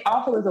it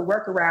also is a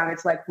workaround.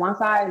 It's like once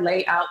I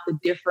lay out the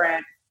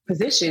different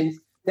positions,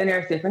 then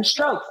there's different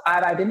strokes.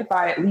 I've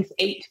identified at least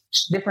 8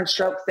 different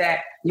strokes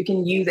that you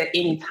can use at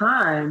any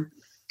time.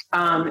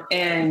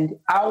 And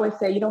I always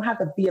say you don't have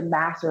to be a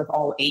master of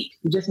all 8.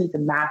 You just need to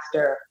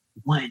master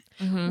one.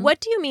 Mm-hmm.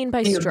 What do you mean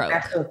by stroke?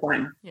 Master of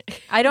one.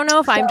 I don't know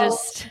if I don't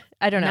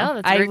know.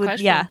 No, that's a great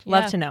question.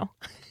 Love to know.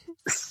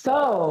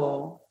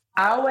 So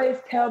I always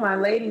tell my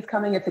ladies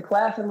coming into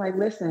class, I'm like,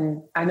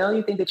 listen, I know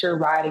you think that you're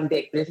riding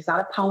dick, but this is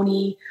not a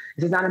pony.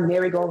 This is not a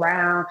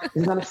merry-go-round.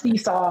 This is not a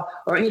seesaw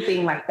or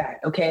anything like that.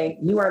 Okay.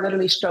 You are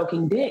literally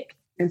stroking dick.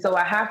 And so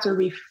I have to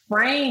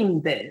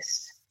reframe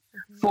this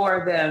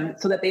for them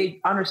so that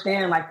they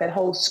understand like that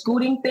whole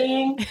scooting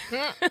thing.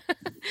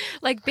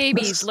 Like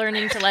babies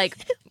learning to like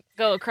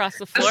go across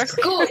the floor.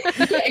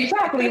 Yeah,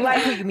 exactly.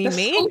 Like You mean the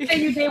me? scoot that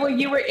you did when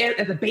you were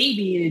as a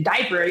baby in a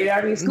diaper, you know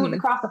what I mean? Scooting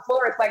across the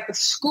floor. It's like the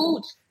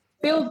scoot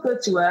feels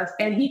good to us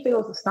and he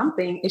feels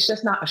something. It's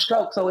just not a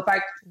stroke. So it's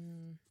like,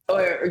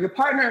 or your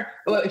partner,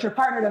 well, if your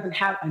partner doesn't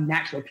have a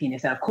natural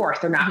penis, and of course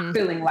they're not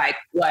feeling like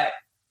what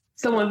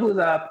someone who's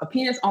a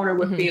penis owner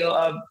would feel,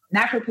 a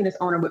natural penis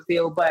owner would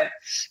feel. But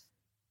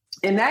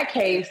in that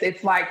case,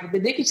 it's like the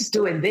dick is just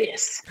doing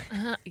this.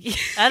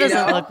 That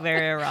doesn't know? look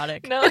very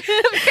erotic. No. It's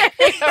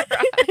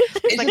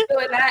just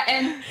doing that.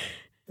 And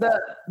the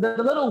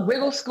little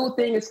wiggle scoot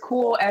thing is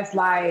cool as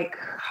like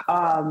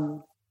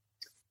a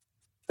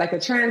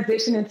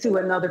transition into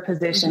another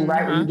position,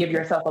 right? Where you give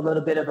yourself a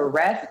little bit of a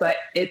rest, but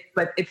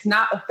it's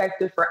not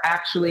effective for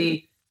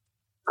actually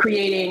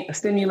creating a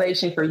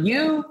stimulation for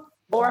you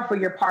or for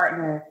your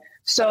partner.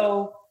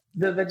 So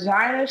the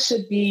vagina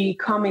should be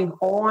coming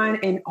on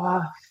and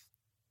off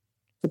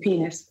the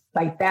penis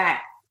like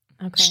that,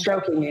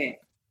 stroking it.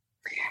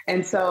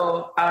 And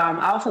so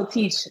I also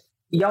teach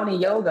yoni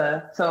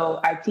yoga. So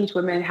I teach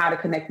women how to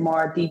connect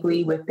more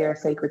deeply with their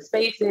sacred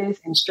spaces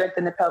and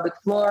strengthen the pelvic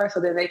floor so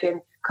that they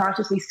can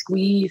consciously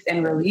squeeze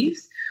and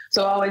release.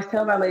 So I always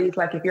tell my ladies,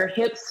 like, if your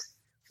hips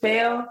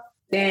fail,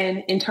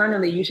 then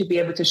internally you should be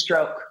able to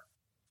stroke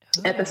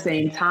at the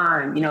same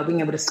time, you know, being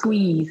able to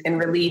squeeze and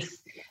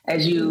release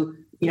as you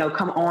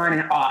come on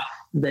and off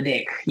the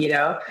dick, you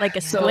know? Like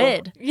a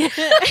squid. Yes,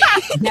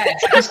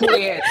 a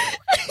squid.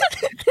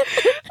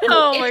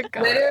 Oh my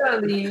God.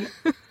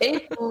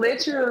 It's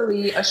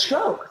literally a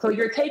stroke. So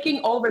you're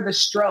taking over the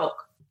stroke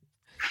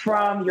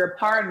from your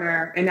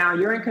partner, and now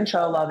you're in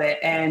control of it,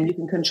 and you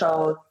can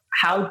control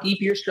how deep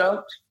you're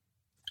stroked,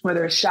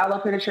 whether it's shallow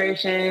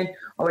penetration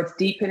or it's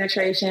deep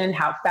penetration,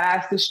 how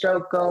fast the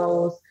stroke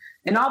goes,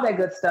 and all that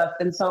good stuff.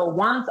 And so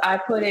once I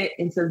put it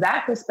into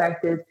that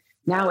perspective,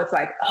 now it's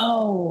like,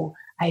 oh,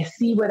 I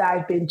see what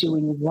I've been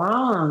doing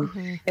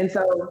wrong. And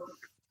so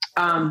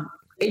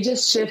it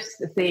just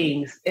shifts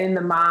things in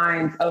the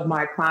minds of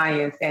my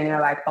clients, and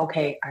they're like,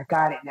 okay, I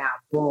got it now,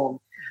 boom.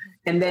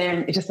 And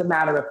then it's just a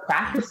matter of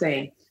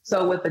practicing.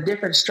 So with the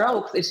different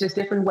strokes, it's just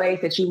different ways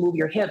that you move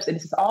your hips. And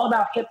it's all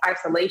about hip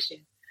isolation,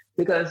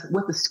 because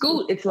with the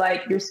scoot, it's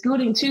like you're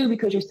scooting too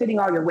because you're sitting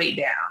all your weight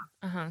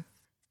down.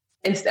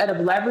 Instead of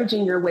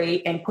leveraging your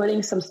weight and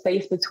putting some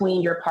space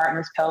between your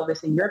partner's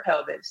pelvis and your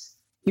pelvis.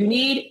 You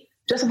need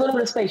just a little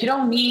bit of space. You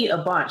don't need a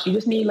bunch. You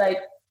just need, like,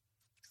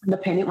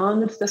 depending on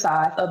the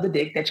size of the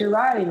dick that you're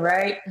riding,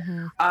 right?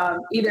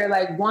 Either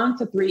like 1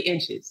 to 3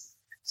 inches.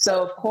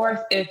 So of course,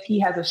 if he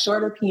has a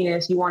shorter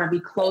penis, you want to be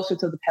closer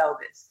to the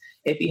pelvis.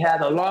 If he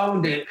has a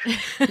long dick,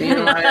 you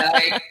want to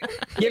like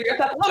give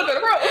yourself a little bit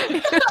of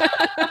room.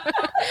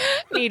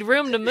 Need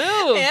room to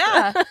move.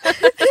 Yeah.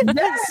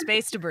 Yes.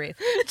 Space to breathe.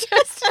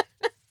 Just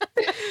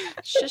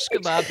shish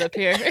kebab up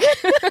here.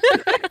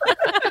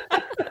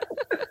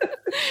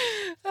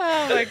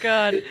 Oh my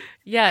God.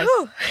 Yes.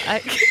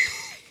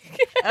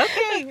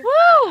 Okay. Woo!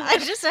 I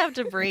just have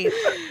to breathe.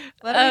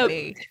 Let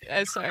me be.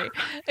 I'm sorry.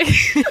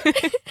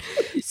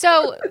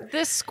 So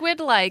this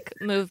squid-like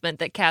movement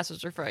that Cass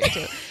was referring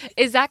to,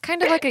 is that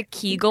kind of like a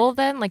Kegel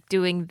then? Like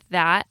doing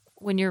that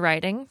when you're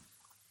writing?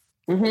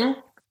 And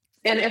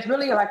it's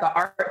really like an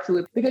art to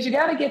it, because you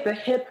got to get the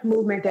hip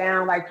movement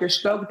down, like your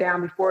stroke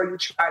down, before you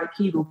try to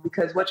Kegel,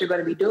 because what you're going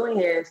to be doing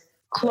is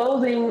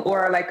closing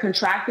or like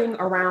contracting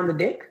around the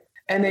dick.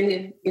 And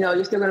then,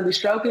 you're still going to be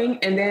stroking.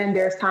 And then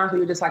there's times where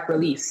you just like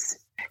release.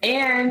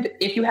 And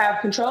if you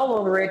have control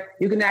over it,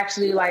 you can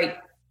actually like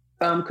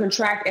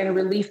contract and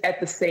release at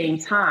the same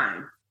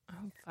time.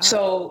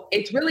 So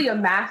it's really a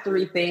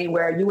mastery thing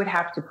where you would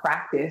have to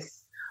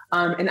practice.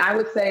 And I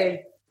would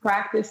say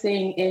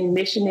practicing in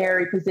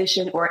missionary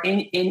position or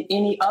in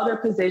any other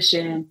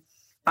position,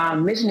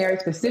 missionary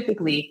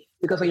specifically,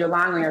 because when you're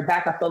lying on your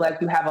back, I feel like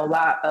you have a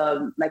lot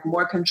of like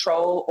more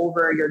control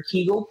over your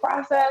Kegel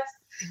process.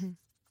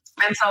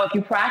 And so if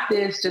you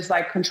practice just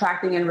like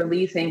contracting and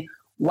releasing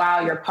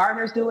while your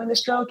partner's doing the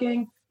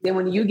stroking, then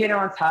when you get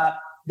on top,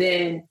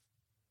 then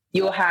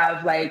you'll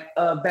have like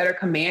a better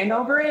command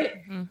over it,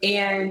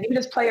 and you can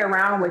just play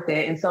around with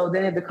it. And so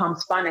then it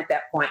becomes fun at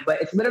that point.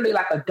 But it's literally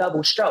like a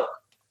double stroke,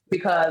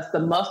 because the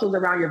muscles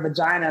around your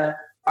vagina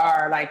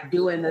are like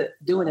doing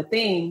the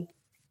thing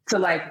to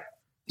like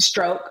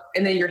stroke,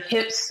 and then your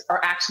hips are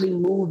actually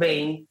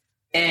moving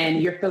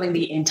and you're feeling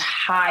the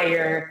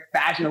entire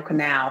vaginal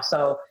canal.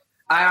 So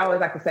I always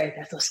like to say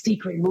that's a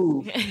secret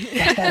move.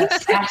 That's that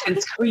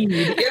Assassin's Creed.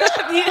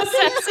 The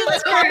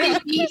Assassin's Cardi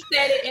B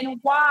said it in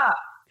WAP.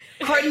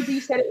 Cardi B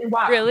said it in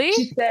WAP. Really?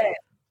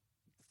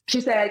 She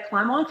said,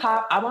 climb on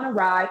top. I want to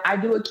ride. I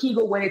do a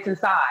Kegel when it's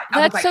inside.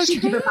 That's I was like, so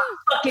true.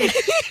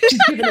 she's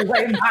giving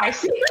away my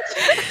secrets.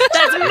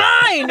 That's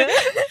mine.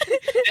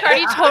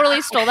 Cardi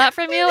totally stole that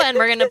from you, and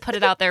we're going to put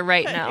it out there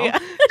right now. Yeah.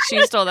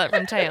 She stole that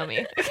from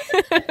Taomi.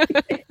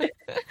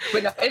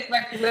 But no, it's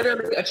like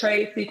literally a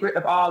trade secret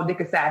of all dick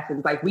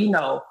assassins. Like, we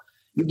know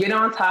you get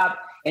on top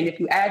And if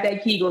you add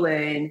that Kegel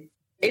in,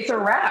 it's a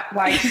wrap.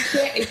 Like, you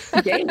can't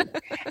escape.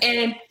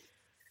 And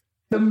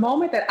the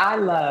moment that I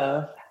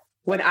love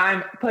when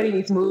I'm putting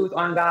these moves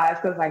on guys,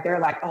 because like they're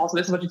like, oh, so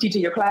this is what you teach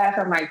in your class.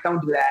 I'm like,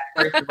 don't do that.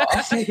 First of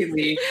all,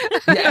 secondly,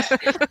 yes.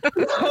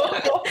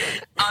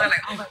 I'm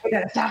like, oh my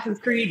God, Assassin's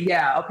Creed.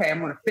 Yeah, okay,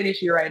 I'm gonna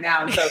finish you right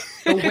now. And so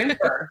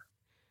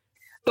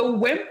the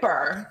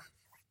whimper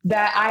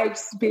that I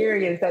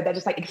experience that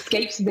just like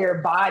escapes their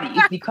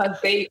bodies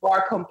because they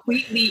are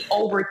completely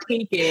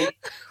overtaken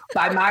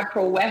by my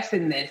prowess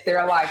in this.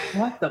 They're like,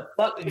 what the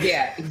fuck?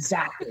 Yeah,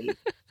 exactly.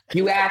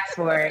 You asked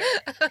for it,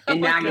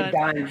 and now you're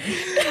done.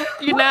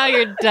 Now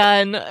you're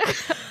done.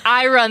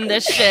 I run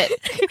this shit.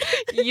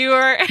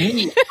 You're.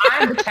 Me.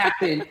 I'm the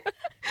captain.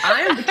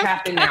 I am the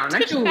captain now,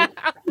 not you.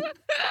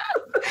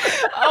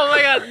 Oh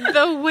my God,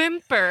 the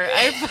whimper.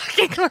 I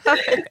fucking love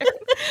it.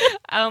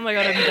 Oh my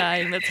God, I'm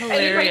dying. That's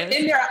hilarious. Like,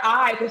 in their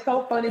eyes, it's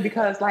so funny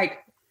because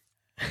like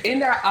in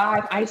their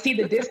eyes, I see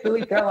the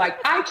disbelief. They're like,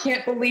 I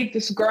can't believe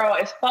this girl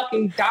is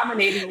fucking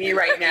dominating me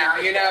right now,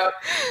 you know?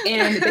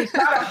 And they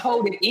try to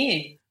hold it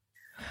in.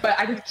 But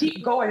I just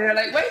keep going. And they're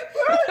like, wait.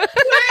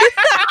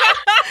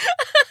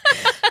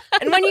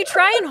 And when you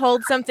try and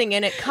hold something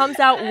in, it comes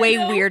out way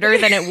weirder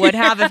than it would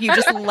have if you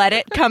just let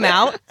it come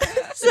out.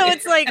 So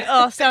it's like,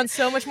 oh, sounds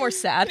so much more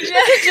sad.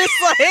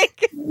 Just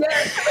like, so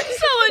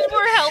much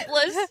more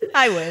helpless.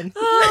 I win.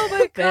 Oh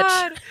my Bitch.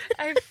 God.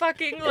 I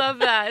fucking love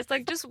that. It's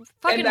like, just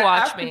fucking and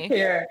watch me.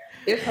 Aftercare,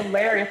 it's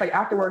hilarious. Like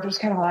afterwards, just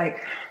kind of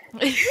like,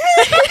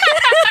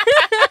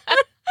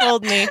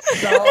 Hold me.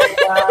 so,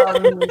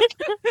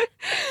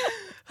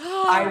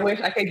 I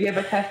wish I could give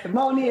a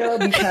testimonial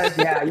because,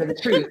 yeah, you're the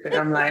truth. And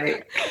I'm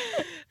like,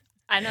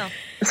 I know.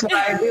 that's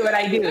why I do what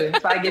I do.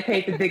 That's why I get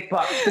paid the big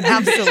bucks.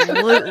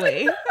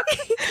 Absolutely.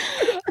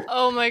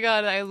 Oh my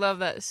God, I love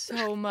that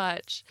so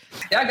much.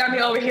 Y'all got me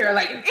over here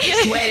like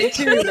sweating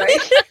too.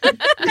 Like.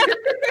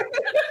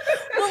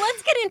 Well,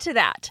 let's get into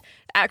that.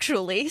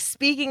 Actually,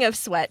 speaking of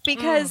sweat,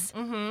 because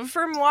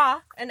for moi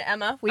and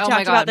Emma, we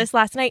talked about this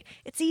last night.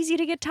 It's easy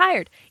to get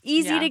tired,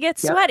 easy to get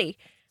sweaty.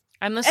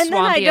 I'm the and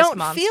then I don't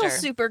monster. feel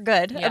super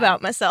good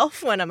about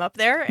myself when I'm up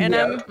there, and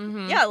I'm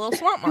a little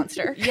swamp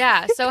monster.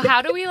 Yeah. So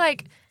how do we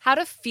how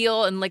to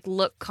feel and like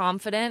look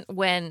confident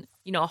when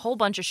a whole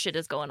bunch of shit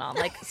is going on?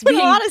 Like a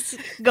lot is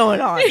going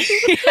on.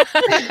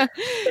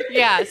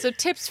 Yeah. So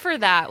tips for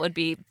that would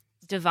be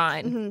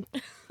divine.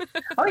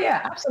 Oh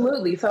yeah,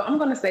 absolutely. So I'm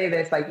going to say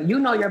this, like, you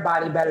know your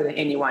body better than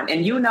anyone,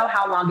 and you know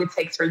how long it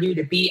takes for you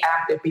to be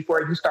active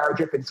before you start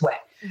dripping sweat.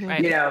 Right.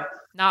 You know,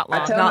 not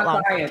long. I tell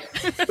my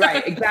clients,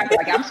 right, exactly.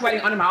 Like I'm sweating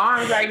under my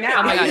arms right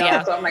now. Oh my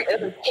God, So I'm like, it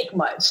doesn't take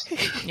much.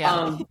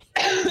 Yeah.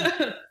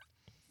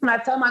 And I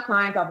tell my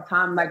clients all the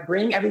time, like,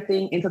 bring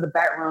everything into the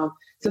bedroom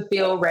to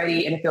feel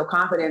ready and to feel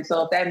confident.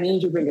 So if that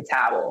means you bring a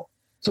towel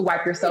to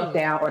wipe yourself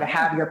down or to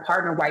have your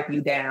partner wipe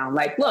you down,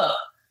 like, look,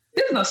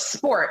 this is a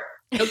sport.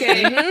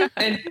 Okay.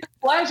 And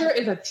pleasure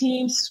is a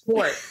team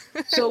sport.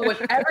 So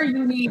whatever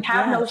you need,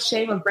 have no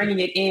shame of bringing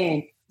it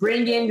in.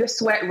 Bring in your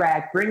sweat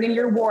rag, bring in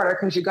your water,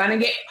 because you're going to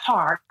get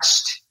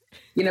parched,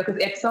 because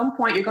at some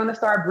point you're going to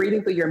start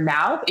breathing through your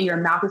mouth and your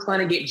mouth is going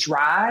to get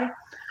dry.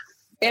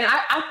 And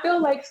I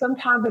feel like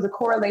sometimes there's a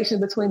correlation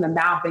between the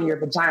mouth and your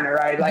vagina,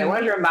 right? Like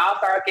once your mouth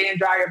starts getting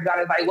dry, your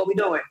vagina's like, what we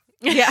doing?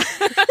 Yeah.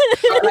 Like,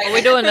 What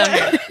we doing down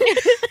here?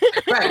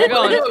 Right. We're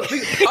going. Are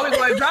we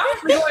going dry?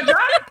 We going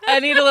dry? I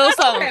need a little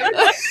something.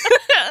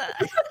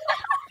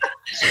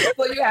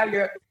 So you have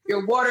your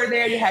water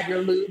there, you have your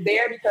lube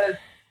there, because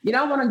you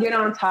don't want to get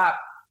on top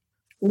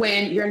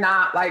when you're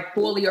not like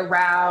fully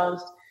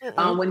aroused,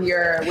 when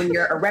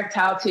your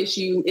erectile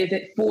tissue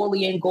isn't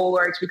fully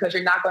engorged, because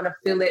you're not going to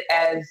feel it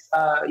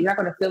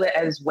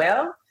as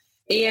well.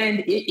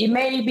 And it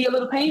may be a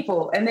little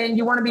painful, and then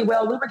you want to be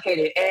well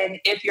lubricated. And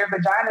if your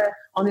vagina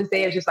on this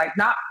day is just like,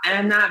 nah,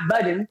 I'm not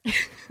budging,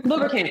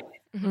 lubricate it.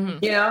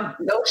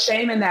 No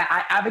shame in that.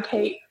 I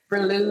advocate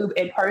for lube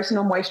and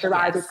personal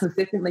moisturizers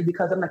consistently,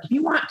 because I'm like, if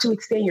you want to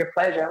extend your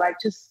pleasure, like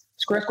just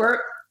squirt,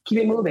 keep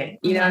it moving.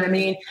 You know what I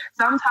mean?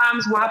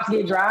 Sometimes wops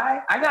get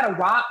dry. I got a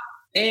wop,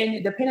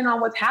 and depending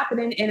on what's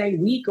happening in a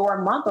week or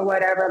a month or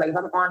whatever, like if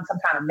I'm on some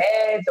kind of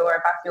meds or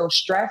if I feel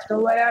stressed or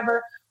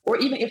whatever, or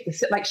even if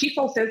she's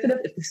so sensitive,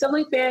 if the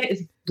ceiling fan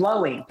is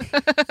blowing,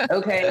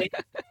 okay,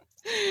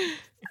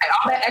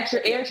 all that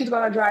extra air, she's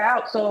going to dry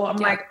out. So I'm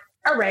like,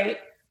 all right,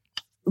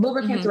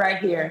 lubricant's right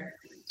here.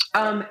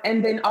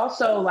 And then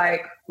also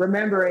like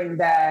remembering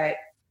that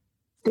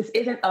this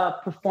isn't a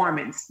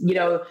performance. You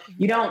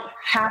don't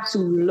have to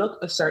look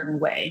a certain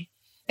way.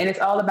 And it's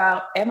all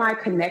about, am I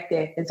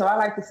connected? And so I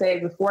like to say,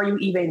 before you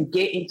even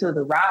get into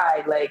the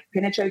ride, like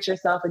penetrate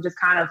yourself and just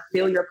kind of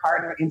feel your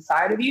partner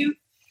inside of you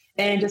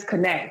and just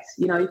connect.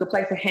 You can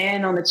place a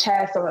hand on the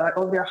chest or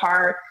over your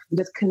heart and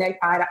just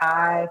connect eye to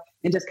eye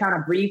and just kind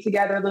of breathe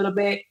together a little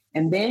bit,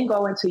 and then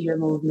go into your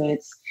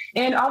movements.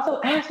 And also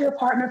ask your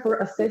partner for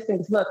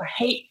assistance. Look, I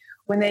hate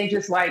when they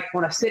just like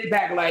want to sit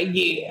back like,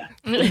 yeah,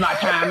 it's my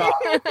time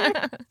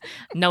off.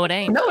 No, it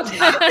ain't. No, it's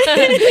not.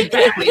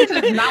 Exactly. This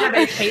is not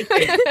a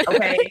vacation,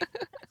 okay?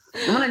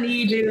 I'm going to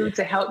need you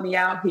to help me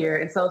out here.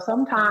 And so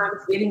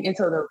sometimes getting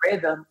into the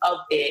rhythm of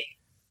it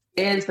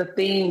is the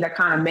thing that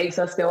kind of makes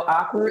us feel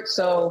awkward.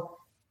 So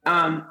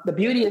the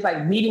beauty is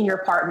like meeting your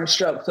partner's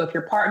stroke. So if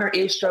your partner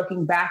is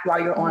stroking back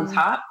while you're on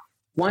top,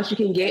 once you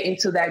can get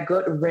into that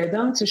good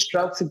rhythm to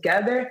stroke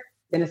together,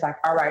 then it's like,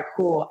 all right,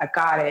 cool, I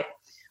got it.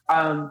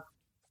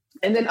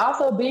 And then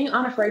also being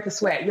unafraid to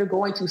sweat. You're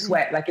going to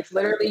sweat. Like it's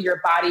literally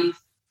your body's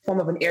form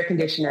of an air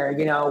conditioner.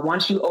 You know,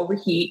 once you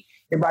overheat,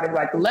 your body's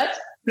like, let's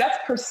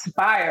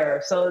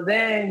perspire. So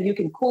then you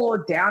can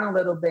cool down a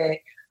little bit.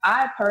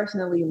 I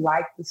personally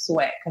like the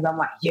sweat because I'm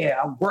like, yeah,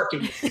 I'm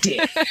working this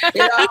dick.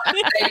 You know,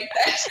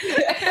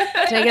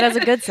 take it as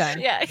a good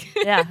sign. Yeah.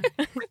 Yeah.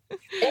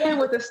 And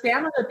with the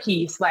stamina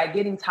piece, like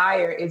getting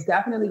tired is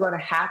definitely going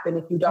to happen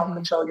if you don't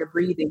control your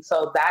breathing.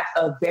 So that's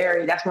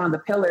one of the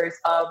pillars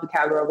of the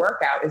cowgirl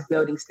workout is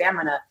building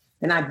stamina.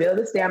 And I build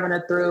the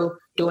stamina through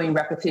doing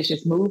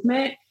repetitious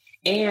movement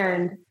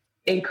and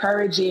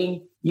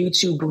encouraging you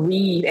to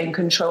breathe and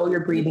control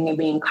your breathing and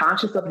being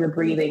conscious of your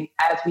breathing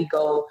as we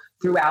go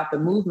throughout the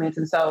movements.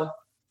 And so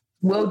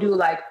we'll do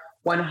like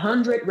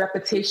 100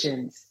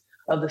 repetitions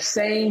of the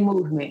same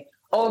movement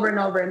over and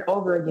over and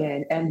over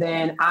again. And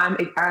then I'm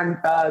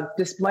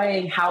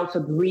displaying how to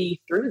breathe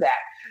through that.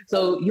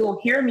 So you'll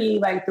hear me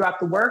like throughout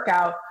the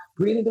workout,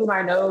 breathing through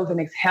my nose and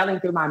exhaling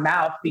through my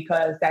mouth,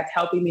 because that's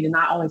helping me to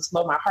not only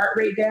slow my heart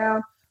rate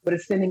down, but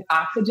it's sending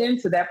oxygen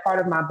to that part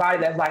of my body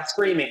that's like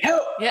screaming,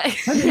 help! Yeah.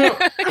 Help!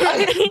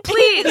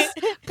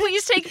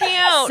 Please take me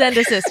out. Send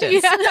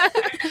assistance. Yeah.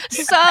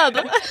 Sub.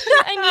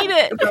 I need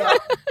it. So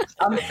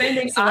I'm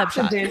sending Celeb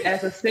oxygen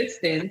as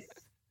assistance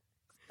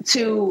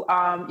to,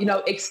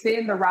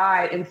 extend the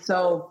ride. And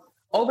so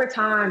over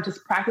time,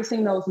 just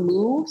practicing those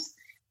moves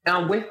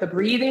with the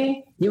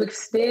breathing, you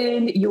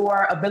extend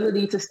your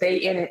ability to stay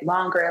in it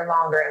longer and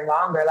longer and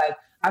longer. Like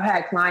I've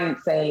had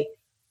clients say,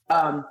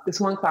 this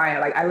one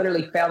client, like I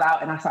literally fell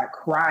out and I started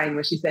crying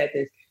when she said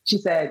this. She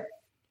said,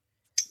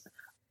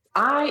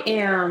 I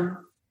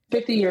am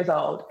 50 years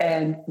old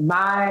and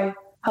my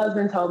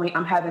husband told me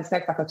I'm having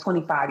sex like a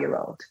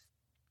 25-year-old.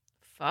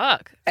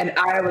 Fuck. And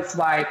I was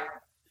like,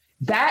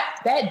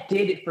 that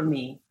did it for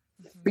me.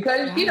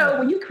 Because,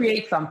 when you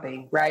create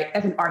something, right,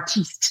 as an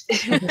artiste,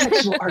 as a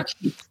sexual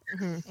artiste,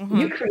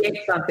 you create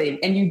something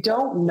and you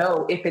don't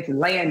know if it's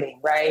landing,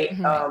 right?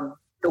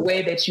 The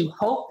way that you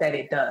hope that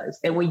it does.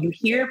 And when you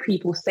hear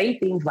people say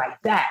things like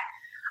that,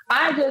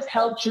 I just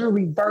helped you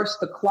reverse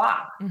the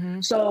clock.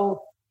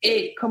 So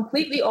it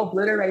completely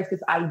obliterates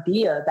this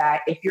idea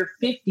that if you're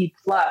 50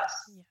 plus,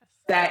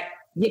 that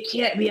you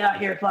can't be out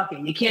here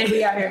fucking, you can't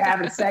be out here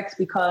having sex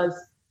because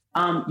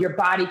your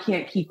body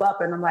can't keep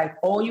up. And I'm like,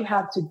 all you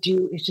have to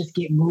do is just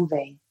get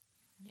moving.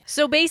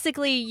 So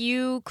basically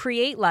you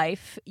create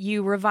life,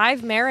 you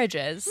revive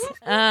marriages.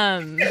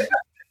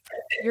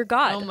 You're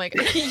God. Oh my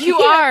God. You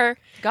are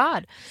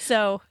God.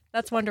 So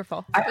that's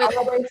wonderful. I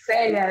always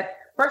say that,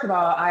 first of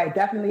all, I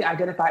definitely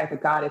identify as a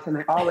goddess. And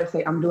I always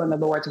say I'm doing the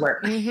Lord's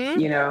work,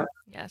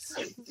 Yes.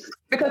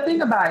 Because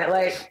think about it.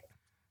 Like,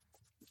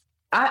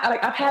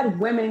 I've had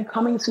women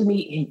coming to me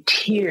in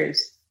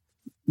tears,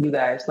 you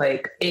guys,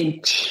 like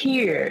in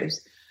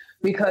tears,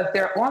 because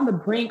they're on the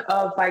brink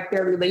of like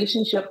their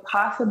relationship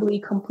possibly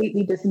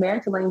completely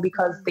dismantling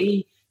because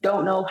they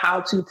don't know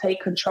how to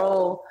take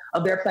control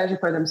of their pleasure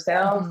for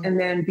themselves and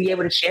then be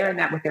able to share in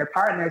that with their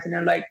partners. And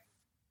they're like,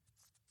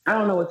 I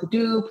don't know what to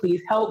do.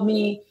 Please help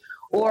me.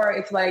 Or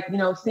it's like,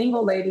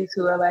 single ladies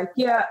who are like,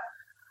 yeah,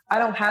 I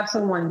don't have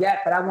someone yet,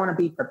 but I want to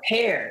be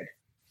prepared.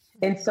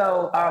 And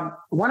so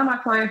one of my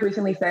clients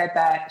recently said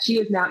that she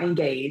is now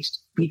engaged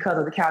because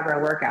of the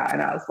cowgirl workout.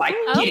 And I was like,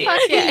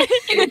 get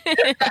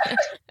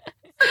it.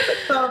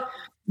 So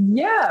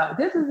yeah,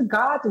 this is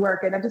God's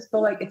work. And I just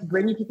feel like it's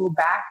bringing people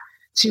back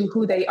to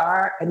who they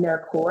are and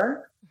their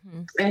core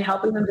and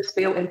helping them just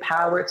feel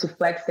empowered to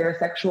flex their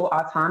sexual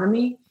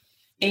autonomy.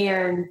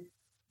 And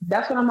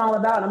that's what I'm all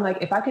about. I'm like,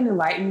 if I can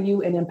enlighten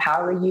you and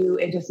empower you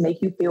and just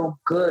make you feel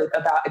good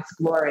about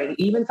exploring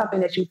even something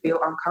that you feel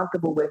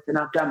uncomfortable with, then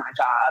I've done my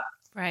job.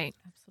 Right.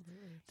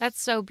 Absolutely.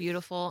 That's so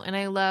beautiful. And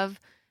I love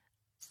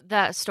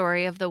that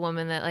story of the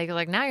woman that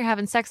like now you're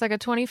having sex like a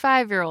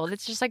 25-year-old.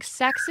 It's just like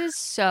sex is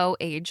so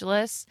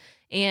ageless.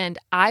 And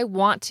I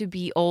want to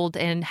be old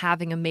and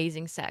having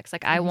amazing sex.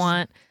 Like I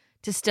want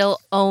to still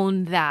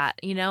own that,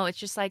 it's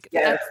just like,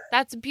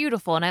 that's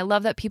beautiful. And I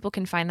love that people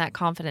can find that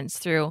confidence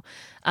through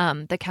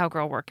the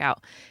cowgirl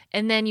workout.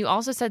 And then you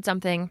also said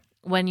something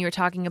when you were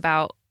talking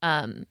about,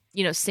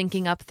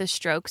 syncing up the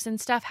strokes and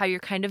stuff, how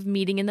you're kind of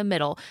meeting in the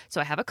middle. So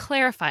I have a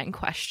clarifying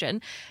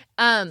question.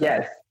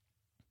 Yes.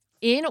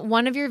 In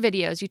one of your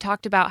videos, you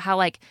talked about how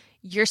like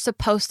you're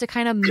supposed to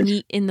kind of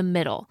meet in the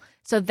middle.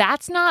 So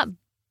that's not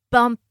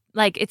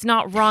it's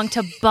not wrong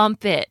to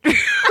bump it.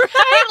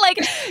 Right? Like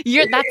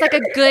that's like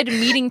a good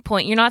meeting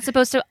point. You're not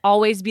supposed to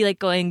always be like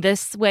going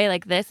this way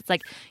like this. It's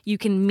like you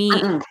can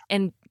meet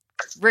and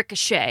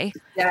ricochet.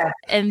 Yeah.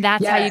 And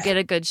that's how you get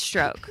a good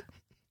stroke.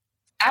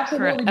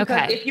 Absolutely. Correct.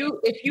 Because Okay.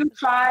 if you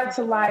try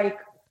to like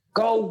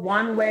go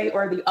one way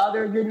or the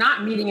other. You're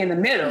not meeting in the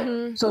middle.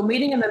 Mm-hmm. So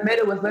meeting in the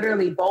middle was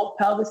literally both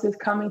pelvises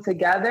coming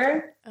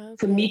together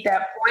to meet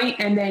that point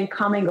and then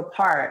coming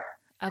apart.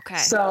 Okay.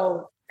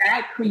 So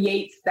that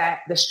creates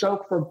the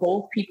stroke for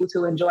both people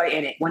to enjoy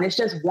in it. When it's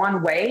just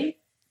one way,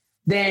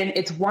 then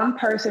it's one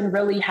person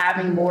really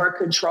having more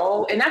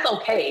control. And that's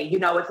okay. You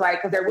know, it's like,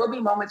 because there will be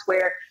moments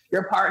where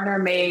your partner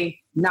may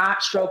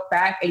not stroke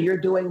back and you're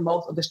doing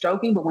most of the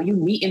stroking. But when you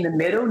meet in the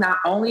middle, not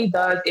only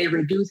does it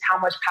reduce how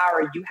much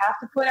power you have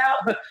to put out,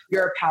 but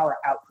your power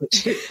output.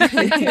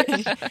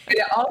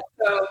 It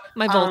also,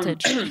 My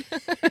voltage.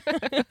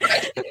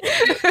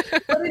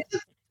 But it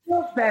just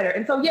feels better.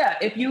 And so, yeah,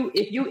 if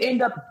you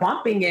end up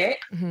bumping it,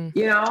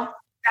 you know,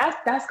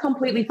 that's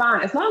completely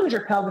fine. As long as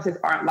your pelvises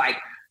aren't like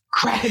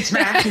cracking,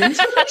 smashing.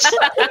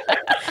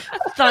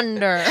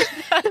 Thunder.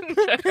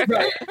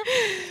 Right.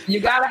 You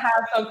got to have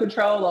some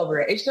control over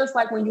it. It's just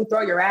like when you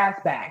throw your ass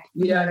back.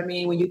 You know what I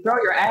mean? When you throw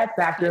your ass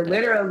back, you're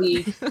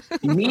literally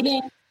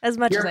meeting As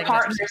much as your I can.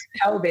 partner's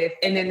pelvis.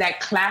 And then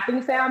that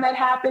clapping sound that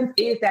happens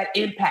is that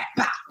impact.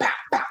 Pow, pow,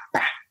 pow,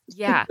 pow.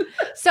 Yeah.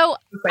 So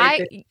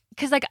Like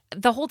because like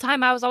the whole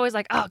time I was always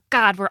like, oh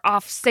God, we're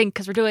off sync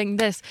because we're doing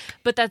this.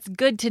 But that's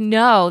good to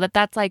know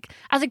that's like,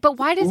 I was like, but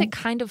why does it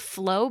kind of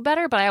flow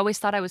better? But I always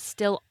thought I was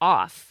still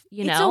off,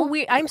 you know? It's so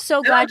weird. I'm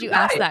so glad you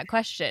asked that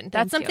question.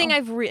 That's Thank something you.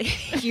 I've really,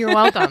 you're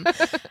welcome.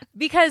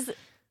 Because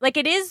like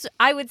it is,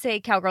 I would say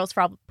cowgirl's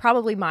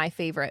probably my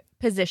favorite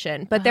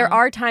position. But there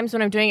are times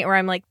when I'm doing it where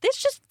I'm like, this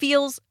just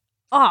feels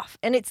off,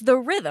 and it's the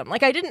rhythm.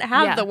 Like I didn't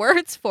have the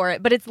words for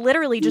it, but it's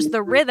literally just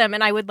the rhythm,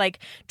 and I would like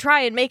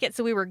try and make it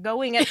so we were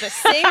going at the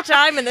same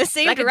time in the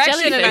same Like a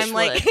direction, and jellyfish I'm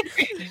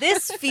like,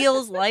 this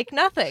feels like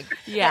nothing.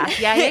 Yeah.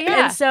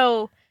 And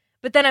so,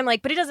 but then I'm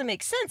like, but it doesn't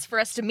make sense for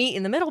us to meet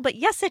in the middle. But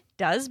yes, it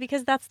does,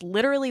 because that's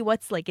literally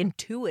what's like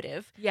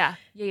intuitive, Yeah.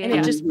 and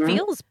it just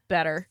feels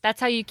better. That's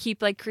how you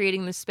keep like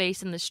creating the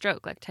space in the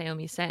stroke, like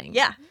Tayomi's saying.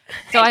 Yeah.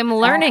 So I'm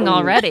learning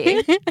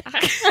already.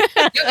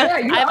 Yeah,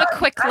 you I'm a are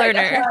quick right.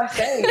 learner. That's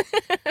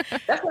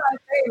what I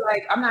say.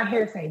 Like, I'm not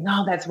here to say,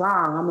 no, that's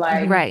wrong. I'm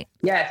like, Right.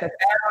 yes, let's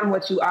add on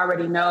what you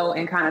already know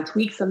and kind of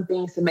tweak some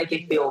things to make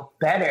it feel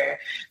better.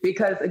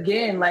 Because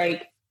again,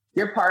 like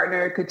your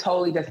partner could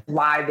totally just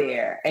lie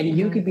there and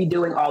you could be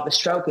doing all the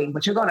stroking,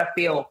 but you're going to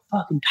feel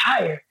fucking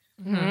tired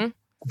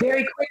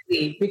very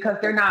quickly because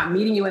they're not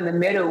meeting you in the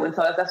middle. And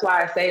so that's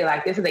why I say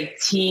like, this is a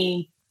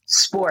team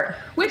sport,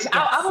 which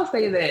I will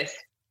say this.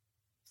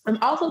 I'm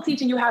also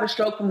teaching you how to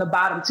stroke from the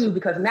bottom too,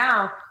 because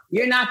now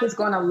you're not just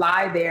going to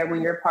lie there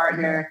when your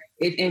partner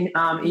is in,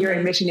 you're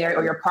a missionary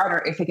or your partner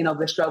is taking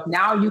over the stroke.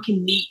 Now you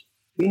can meet,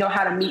 you know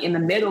how to meet in the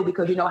middle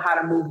because you know how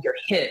to move your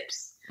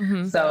hips.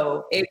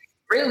 So it's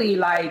really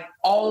like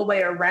all the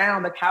way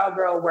around. The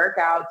cowgirl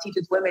workout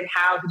teaches women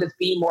how to just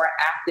be more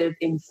active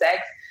in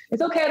sex.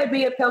 It's okay to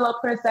be a pillow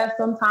princess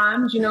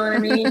sometimes, you know what I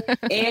mean?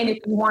 And if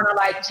you want to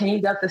like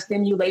change up the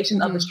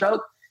stimulation of the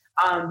stroke,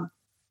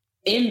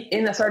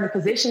 in a certain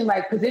position,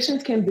 like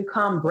positions can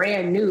become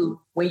brand new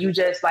when you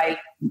just like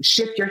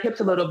shift your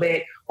hips a little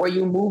bit, or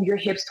you move your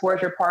hips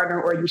towards your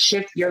partner, or you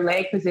shift your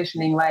leg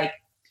positioning. Like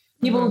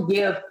people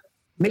give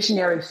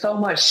missionaries so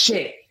much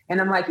shit.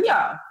 And I'm like,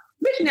 yeah,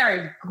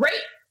 missionary is great.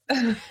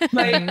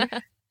 Like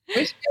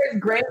missionary is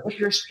great if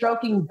you're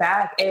stroking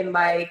back and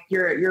like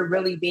you're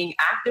really being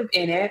active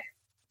in it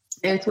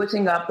and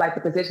switching up like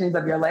the positions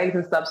of your legs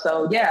and stuff.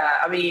 So yeah,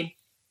 I mean,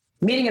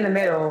 meeting in the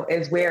middle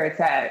is where it's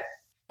at.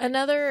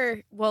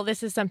 Well,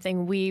 this is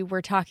something we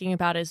were talking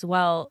about as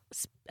well.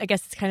 I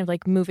guess it's kind of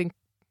like moving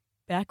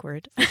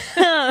backward,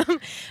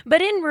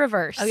 but in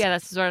reverse. Oh yeah,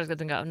 that's where I was going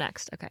to go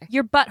next. Okay.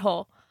 Your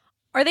butthole.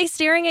 Are they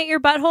staring at your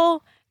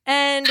butthole?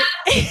 And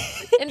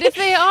And if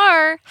they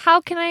are, how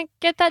can I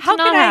get that How to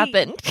not can I-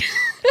 happen?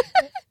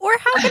 or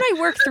how can I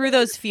work through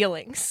those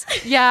feelings?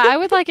 Yeah, I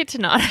would like it to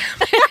not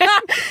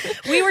happen.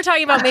 We were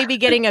talking about maybe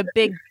getting a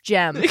big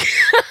gem.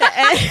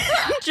 And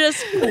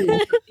just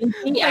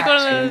Like one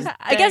of those.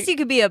 I guess you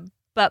could be a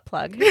butt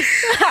plug.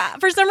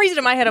 For some reason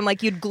in my head, I'm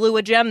like, you'd glue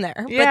a gem there.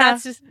 But Yeah.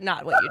 that's just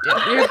not what you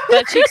do. Your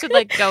butt cheeks would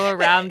like go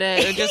around it.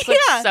 It would just look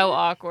Yeah. so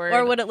awkward.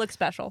 Or would it look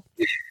special?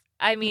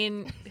 I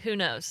mean, who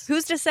knows?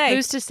 Who's to say?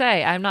 Who's to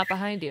say? I'm not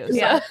behind you. So.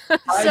 Yeah.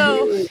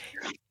 So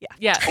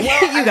Yeah.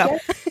 Well, You go.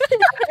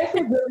 I guess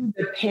it really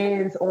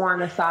depends on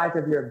the size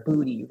of your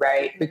booty,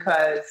 right?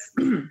 Because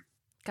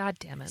God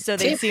damn it. so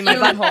they see my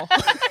butthole.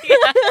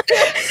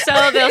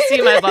 So they'll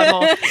see my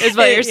butthole, is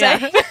what you're Yeah.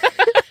 saying.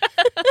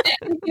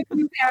 if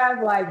you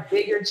have like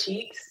bigger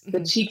cheeks,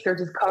 the cheeks are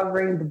just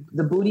covering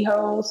the booty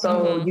hole,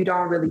 so you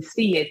don't really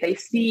see it. They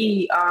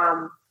see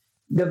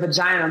the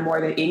vagina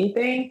more than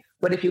anything.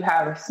 But if you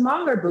have a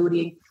smaller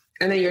booty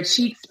and then your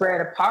cheeks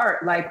spread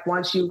apart, like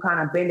once you kind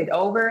of bend it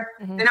over,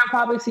 then I'll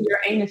probably see your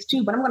anus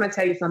too. But I'm going to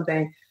tell you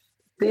something.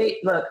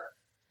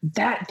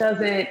 That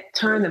doesn't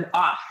turn them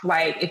off.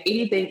 Like if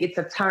anything, it's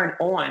a turn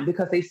on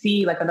because they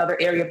see like another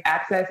area of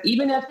access,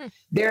 even if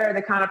they're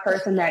the kind of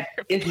person that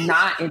is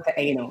not into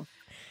anal.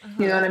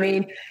 You know what I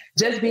mean?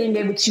 Just being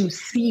able to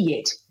see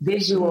it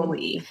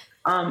visually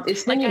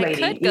It's Like I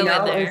stimulating, could go you know.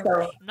 in there. And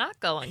so I'm not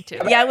going to.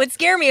 Yeah, it would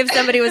scare me if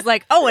somebody was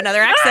like, "Oh, another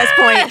access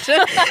point."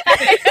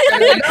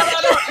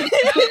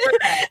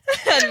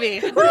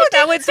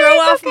 That would throw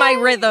off my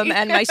rhythm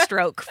and my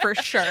stroke for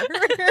sure. Now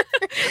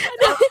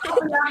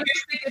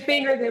you're sticking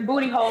fingers in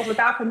booty holes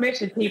without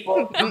permission,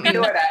 people. Don't be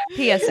doing that.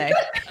 PSA.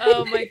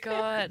 Oh my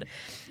God.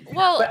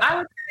 Well, But I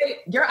would say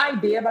your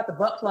idea about the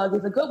butt plug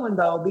is a good one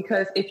though,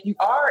 because if you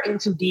are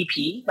into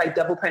DP, like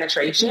double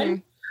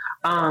penetration,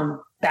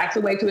 that's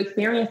a way to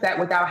experience that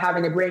without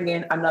having to bring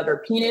in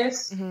another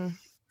penis.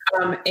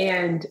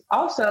 And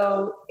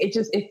also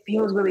it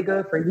feels really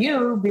good for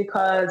you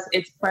because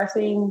it's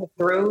pressing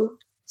through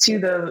to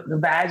the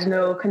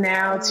vaginal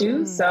canal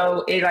too.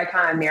 So it like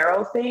kind of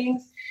narrows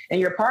things,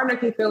 and your partner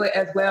can feel it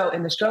as well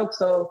in the stroke.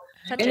 So,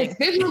 and it's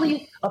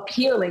visually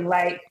appealing.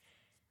 Like,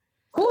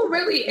 who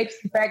really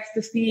expects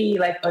to see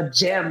like a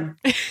gem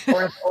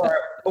or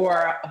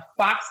a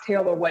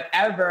foxtail or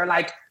whatever,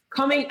 like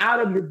coming out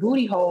of your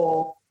booty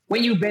hole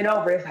when you bend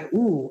over? It's like,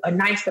 ooh, a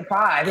nice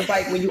surprise. It's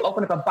like when you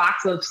open up a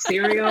box of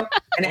cereal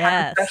and it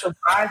has a special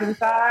prize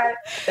inside.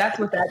 That's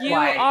what that's you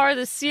like. are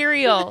the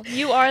cereal.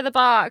 You are the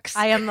box.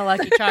 I am the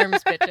Lucky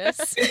Charms,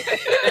 bitches.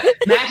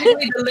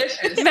 Magically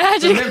delicious.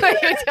 Magically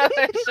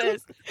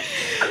delicious.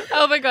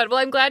 Oh my God. Well,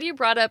 I'm glad you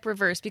brought up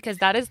reverse because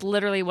that is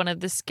literally one of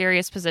the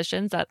scariest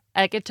positions that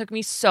like it took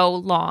me so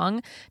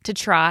long to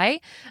try.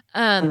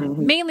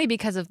 Mainly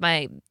because of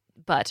my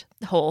butt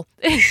hole.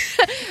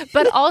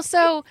 But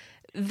also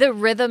the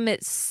rhythm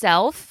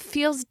itself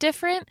feels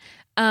different.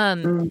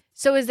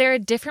 So is there a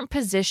different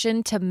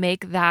position to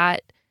make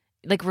that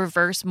like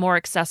reverse more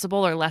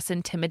accessible or less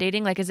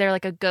intimidating? Like, is there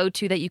like a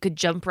go-to that you could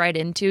jump right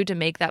into to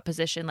make that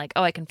position like,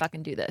 oh, I can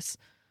fucking do this?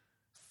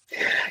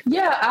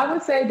 Yeah, I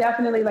would say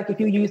definitely like if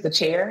you use the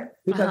chair,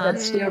 because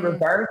that's still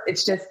reverse.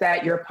 It's just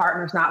that your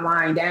partner's not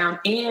lying down,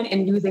 and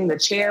in using the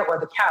chair or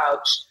the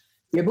couch,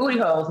 your booty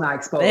hole's not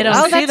exposed. They don't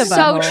Oh, see that's the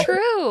so butthole.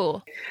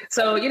 true.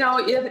 So, you know,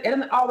 it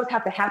doesn't always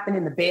have to happen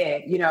in the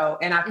bed, you know,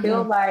 and I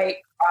feel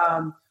like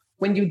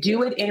when you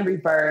do it in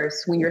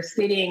reverse, when you're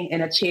sitting in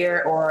a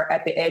chair or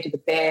at the edge of the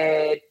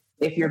bed,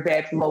 if your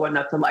bed's low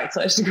enough to like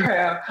touch the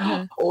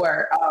ground,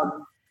 or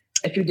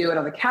if you do it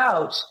on the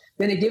couch,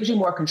 then it gives you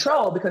more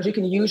control because you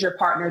can use your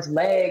partner's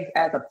legs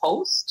as a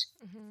post,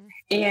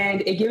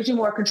 and it gives you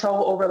more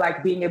control over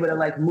like being able to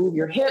like move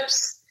your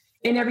hips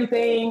and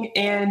everything,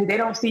 and they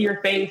don't see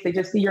your face, they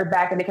just see your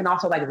back, and they can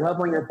also like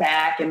rub on your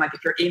back, and like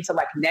if you're into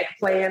like neck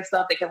play and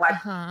stuff, they can like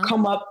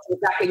come up to the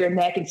back of your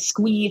neck and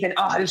squeeze, and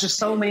there's just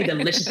so many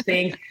delicious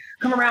things.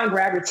 Come around,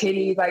 grab your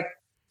titties, like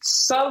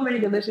so many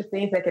delicious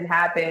things that can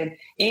happen,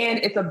 and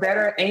it's a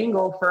better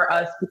angle for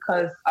us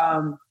because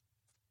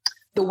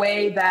the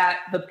way that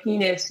the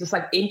penis just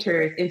like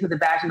enters into the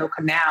vaginal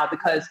canal,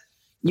 because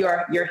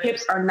your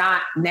hips are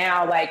not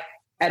now like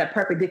at a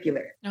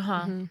perpendicular.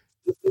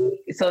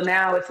 So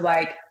now it's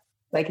like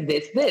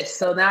this.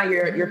 So now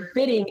you're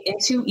fitting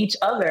into each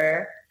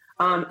other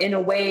in a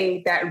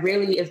way that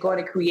really is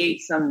going to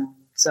create some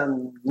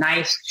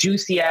nice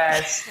juicy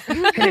ass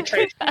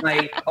penetration.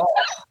 Like, oh,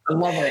 I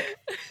love it.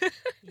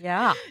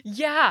 Yeah.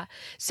 Yeah.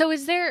 So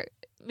is there,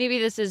 maybe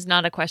this is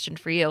not a question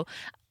for you,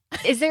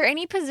 is there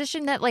any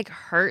position that like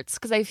hurts?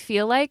 Because I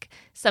feel like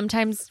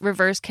sometimes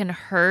reverse can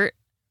hurt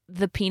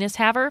the penis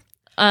haver.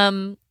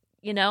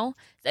 You know?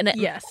 And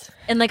Yes.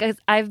 And like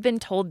I've been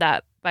told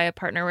that by a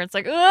partner where it's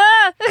like,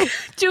 ah,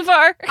 too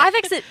far. I've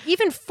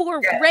even for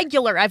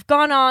regular, I've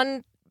gone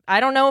on, I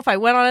don't know if I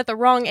went on at the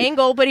wrong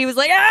angle, but he was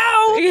like,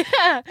 ow!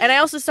 Yeah. And I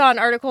also saw an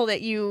article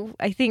that you,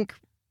 I think,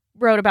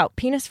 wrote about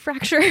penis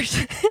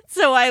fractures.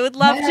 So I would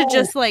love to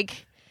just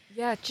like...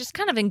 Yeah, just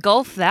kind of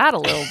engulf that a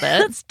little bit.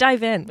 Let's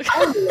dive in.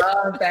 I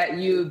love that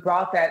you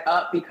brought that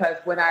up, because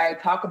when I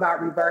talk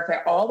about reverse,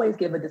 I always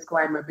give a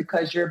disclaimer,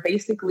 because you're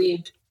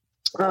basically,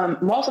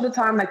 most of the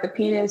time, like the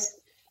penis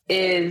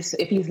is,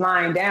 if he's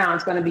lying down,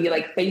 it's going to be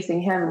like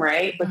facing him,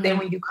 right? But then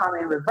when you come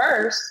in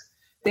reverse,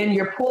 then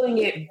you're pulling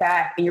it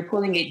back and you're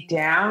pulling it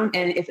down,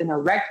 and it's an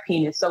erect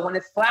penis. So when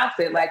it's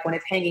flaccid, like when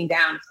it's hanging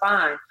down, it's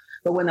fine.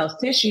 But when those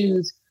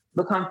tissues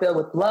become filled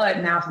with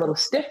blood, now it's a little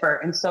stiffer.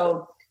 And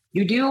so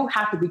you do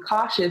have to be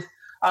cautious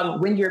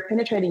when you're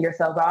penetrating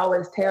yourself. I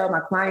always tell my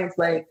clients,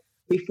 like,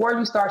 before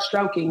you start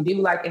stroking, do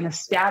like an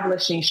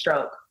establishing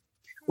stroke,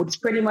 which is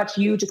pretty much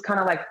you just kind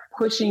of like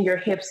pushing your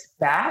hips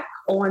back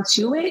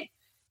onto it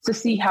to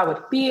see how it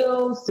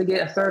feels, to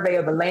get a survey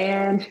of the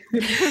land,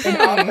 and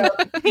also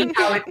see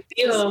how it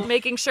feels. Just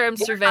making sure I'm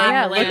surveying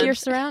Yeah, the look land. your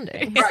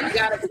surroundings. Right,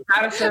 you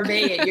gotta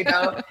survey it, you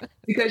know,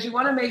 because you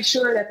want to make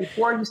sure that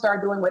before you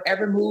start doing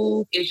whatever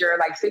move is your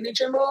like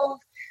signature move,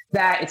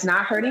 that it's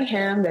not hurting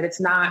him, that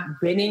it's not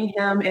bending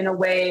him in a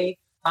way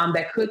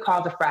that could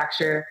cause a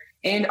fracture,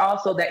 and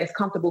also that it's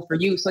comfortable for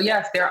you. So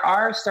yes, there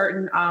are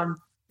certain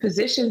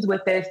positions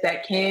with this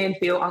that can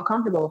feel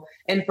uncomfortable.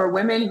 And for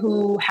women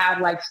who have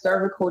like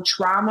cervical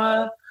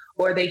trauma,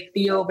 or they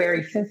feel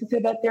very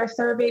sensitive at their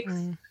cervix,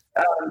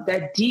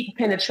 that deep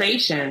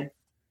penetration,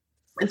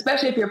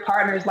 especially if your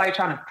partner is like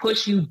trying to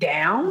push you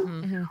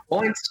down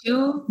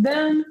onto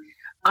them,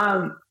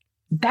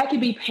 that can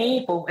be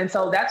painful. And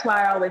so that's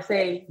why I always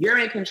say you're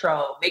in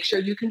control. Make sure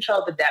you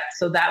control the depth.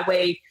 So that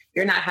way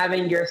you're not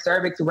having your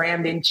cervix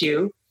rammed into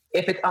you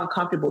if it's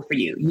uncomfortable for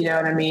you. You know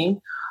what I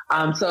mean?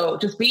 So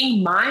just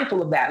being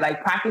mindful of that,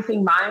 like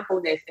practicing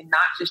mindfulness and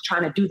not just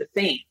trying to do the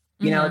thing.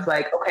 You know, it's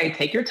like, okay,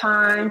 take your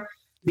time,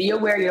 be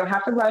aware. You don't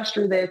have to rush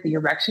through this. The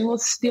erection will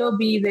still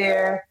be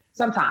there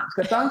sometimes.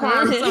 Because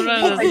sometimes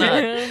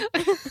it's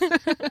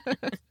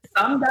not.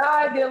 some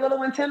guys get a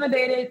little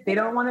intimidated. They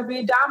don't want to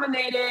be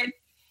dominated.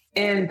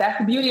 And that's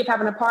the beauty of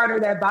having a partner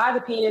that buys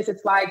a penis.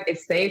 It's like, it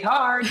stays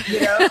hard, you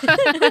know?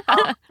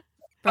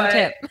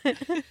 But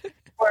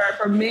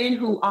for men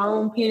who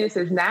own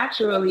penises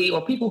naturally,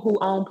 or people who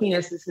own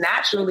penises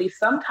naturally,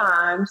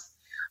 sometimes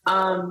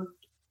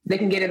they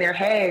can get in their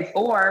heads,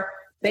 or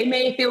they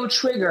may feel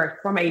triggered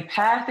from a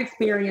past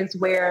experience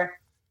where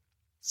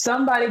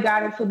somebody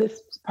got into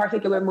this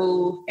particular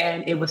move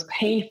and it was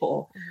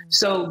painful.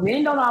 So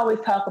men don't always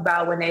talk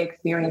about when they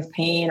experience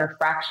pain or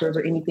fractures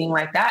or anything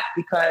like that,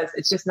 because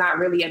it's just not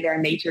really in their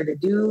nature to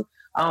do,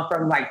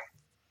 from like,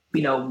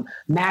 you know,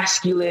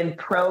 masculine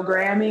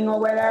programming or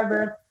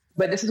whatever.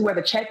 But this is where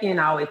the check-in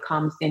always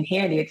comes in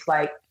handy. It's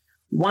like,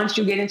 once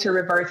you get into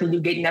reverse and you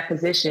get in that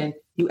position,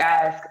 you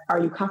ask,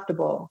 are you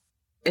comfortable?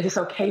 Is this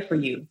okay for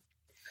you?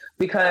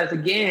 Because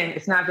again,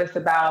 it's not just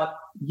about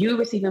you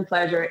receiving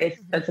pleasure.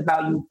 It's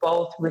about you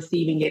both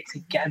receiving it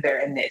together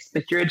in this,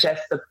 but you're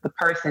just the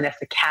person that's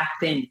the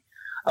captain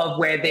of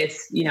where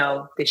this, you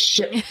know, this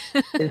ship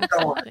is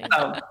going.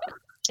 So,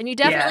 and you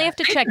definitely have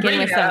to check in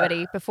with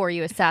somebody before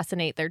you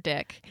assassinate their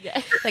dick.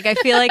 Like, I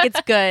feel like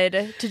it's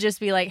good to just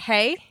be like,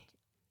 hey,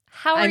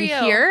 How are I'm you?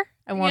 here.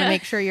 I want to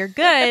make sure you're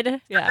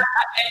good. Yeah.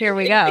 Here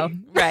we go.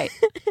 Right.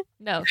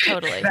 No,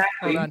 totally.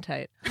 Exactly. Hold on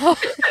tight.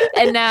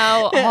 And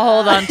now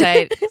hold on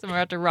tight. So we're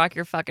about to rock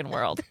your fucking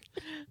world.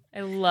 I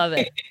love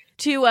it.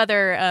 2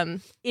 other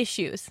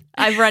issues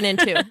I've run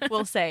into,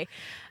 we'll say.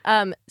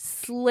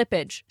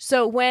 Slippage.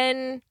 So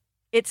when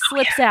it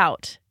slips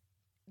out,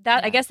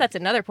 that I guess that's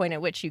another point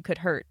at which you could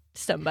hurt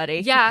somebody.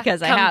 Yeah.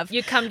 Because I have.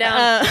 You come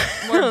down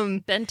more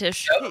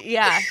bentish.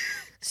 Yeah.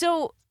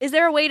 So is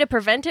there a way to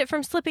prevent it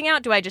from slipping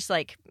out? Do I just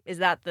like, is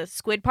that the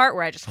squid part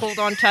where I just hold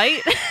on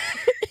tight?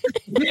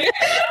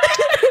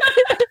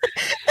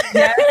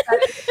 Yes,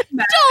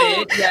 that's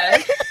it.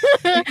 Yes.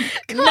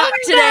 Not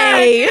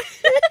today.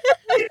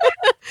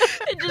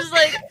 It just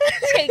like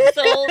takes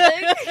the whole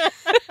thing.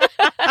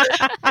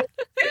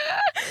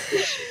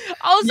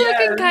 Also, it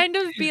can kind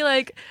of be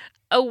like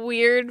a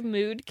weird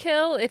mood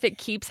kill if it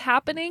keeps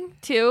happening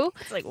too.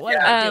 It's like, what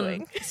am I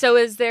doing? So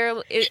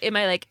am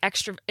I like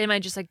extra, am I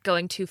just like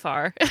going too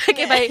far? Like,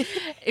 am I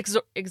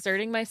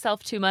exerting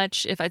myself too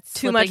much? If it's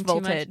Too much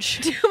slipping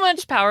voltage. Too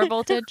much power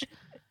voltage?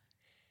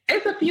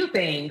 It's a few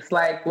things.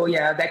 Like, well,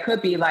 yeah, that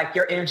could be like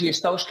your energy is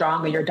so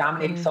strong and you're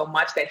dominating so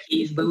much that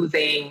he's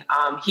losing.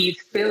 He's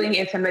feeling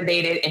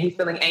intimidated and he's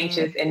feeling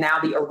anxious. And now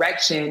the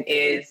erection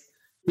is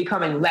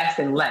becoming less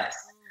and less.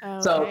 Okay.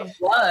 So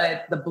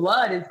the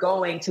blood is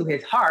going to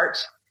his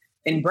heart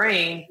and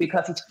brain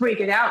because he's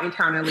freaking out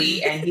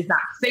internally and he's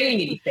not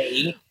saying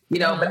anything, you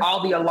know, but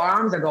all the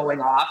alarms are going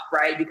off,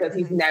 right? Because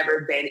he's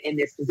never been in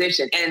this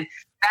position. And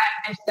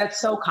that's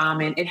so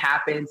common. It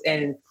happens.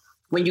 And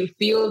when you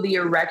feel the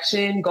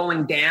erection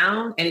going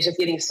down and it's just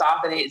getting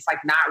soft and it's like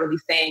not really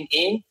staying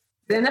in,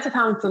 then that's a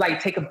time to like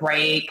take a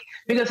break,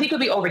 because he could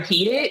be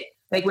overheated.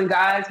 Like when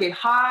guys get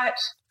hot,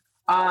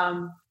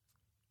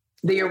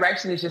 the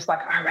erection is just like,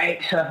 all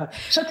right,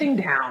 shutting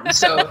down.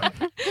 So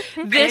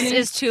This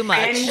is too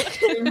much.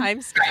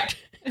 I'm scared.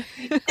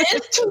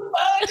 It's too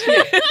much.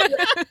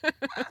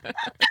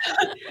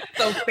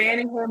 So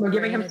fanning him or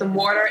giving him some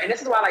water. And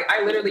this is why, like,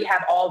 I literally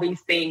have all these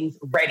things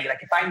ready. Like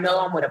if I know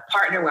I'm with a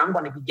partner where I'm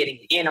going to be getting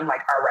it in, I'm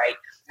like, all right,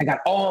 I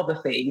got all the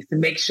things to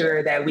make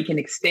sure that we can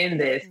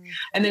extend this.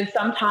 And then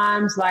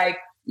sometimes like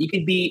you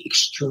could be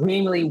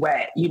extremely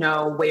wet, you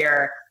know,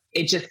 where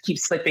it just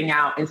keeps slipping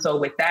out. And so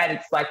with that,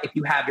 it's like, if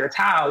you have your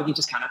towel, you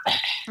just kind of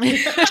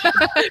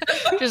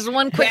Just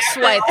one quick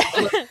swipe.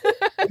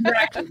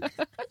 Exactly.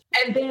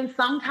 And then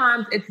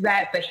sometimes it's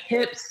that the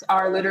hips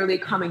are literally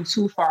coming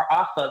too far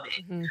off of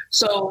it. Mm-hmm.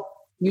 So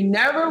you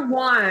never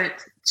want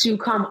to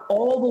come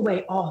all the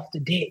way off the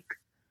dick.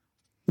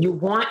 You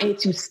want it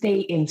to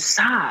stay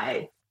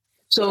inside.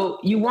 So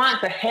you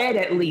want the head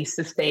at least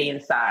to stay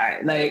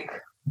inside. Like,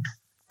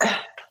 I'm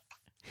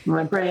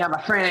going to bring out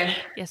my friend.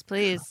 Yes,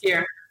 please.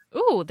 Here.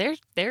 Ooh, there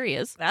he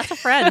is. That's a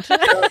friend.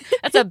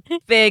 That's a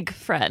big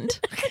friend.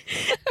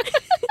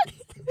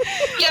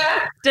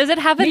 Yeah. Does it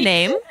have a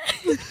name?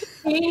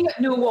 King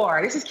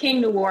Noir. This is King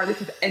Noir. This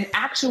is an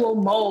actual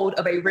mold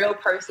of a real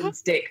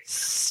person's dick.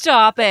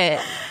 Stop it.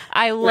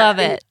 I love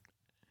it.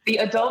 The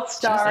adult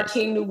star, Jesus.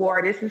 King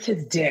Noir, this is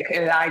his dick,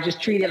 and I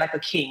just treat it like a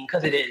king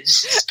because it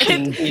is. It's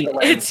King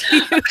England. It's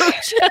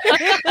huge.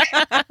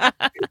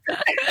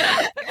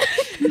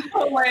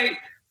 So, like,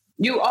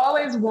 you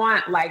always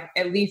want like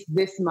at least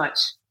this much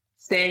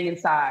staying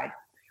inside,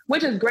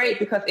 which is great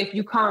because if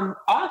you come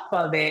off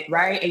of it,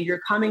 right, and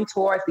you're coming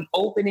towards the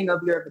opening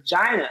of your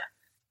vagina,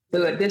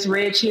 this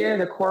ridge here,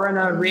 the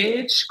corona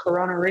ridge,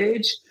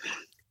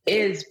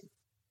 is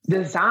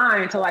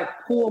designed to like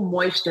pull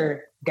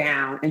moisture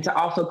down and to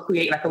also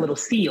create like a little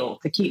seal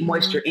to keep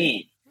moisture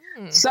in.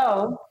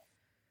 So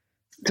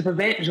to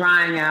prevent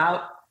drying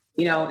out,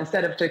 you know,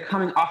 instead of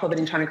coming off of it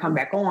and trying to come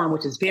back on,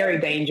 which is very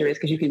dangerous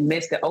because you can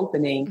miss the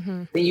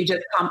opening, then you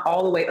just come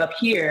all the way up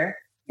here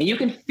and you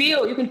can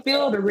feel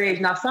the ridge.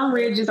 Now, some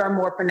ridges are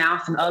more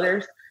pronounced than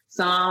others.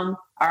 Some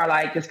are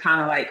like just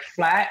kind of like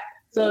flat.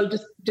 So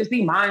just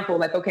be mindful,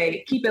 like,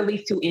 okay, keep at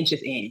least 2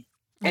 inches in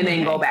and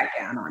then go back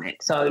down on it.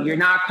 So you're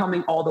not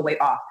coming all the way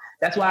off.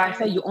 That's why I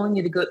say you only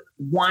need a good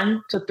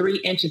 1 to 3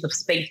 inches of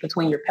space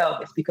between your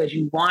pelvis because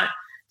you want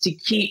to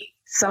keep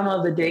some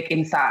of the dick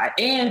inside.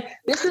 And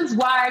this is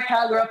why a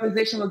cowgirl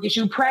position will get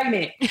you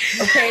pregnant.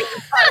 Okay.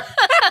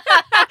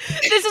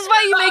 This is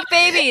why you make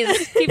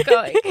babies. Keep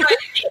going.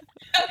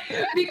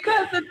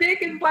 Because the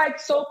dick is like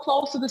so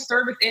close to the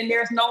cervix and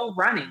there's no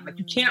running. Like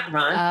you can't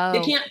run.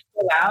 It can't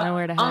pull out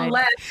Nowhere to hide.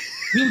 unless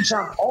you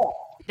jump off.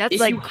 That's If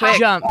like you quick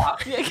jump.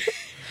 off-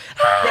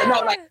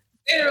 like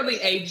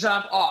literally a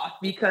jump off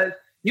because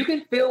you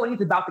can feel when he's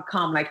about to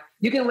come. Like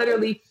you can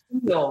literally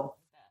feel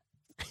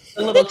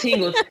the little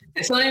tingles.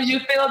 As soon as you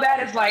feel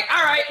that, it's like,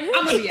 all right, I'm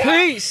gonna be out.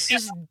 Peace.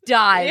 Just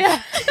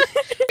dive.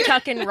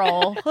 Tuck and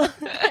roll.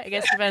 I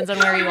guess depends on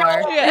where you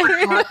are.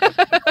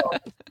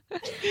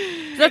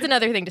 So that's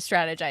another thing to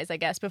strategize, I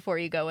guess, before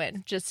you go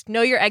in. Just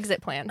know your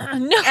exit plan.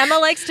 Emma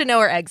likes to know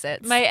her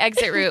exits. My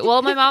exit route.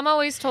 Well, my mom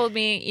always told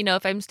me, you know,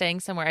 if I'm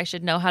staying somewhere, I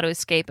should know how to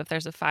escape if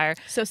there's a fire.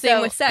 So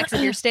same with sex.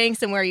 If you're staying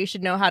somewhere, you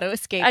should know how to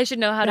escape. I should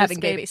know how to having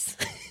escape. babies.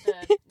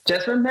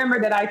 Just remember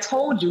that I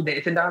told you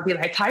this, and don't be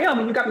like,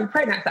 Tyoma, you got me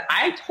pregnant. I said,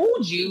 I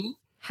told you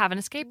Have an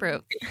escape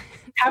route.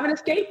 have an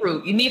escape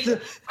route. You need to.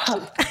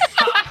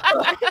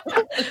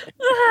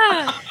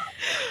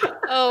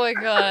 Oh my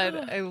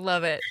God. I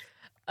love it.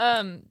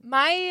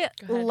 My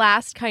Go ahead.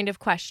 last kind of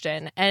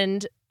question,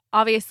 and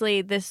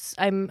obviously this,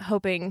 I'm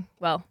hoping,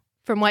 well,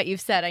 from what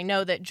you've said, I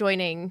know that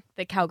joining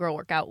the Cowgirl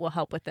workout will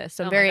help with this.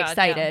 So I'm Oh my very God,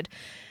 excited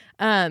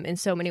in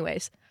so many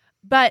ways.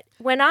 But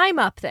when I'm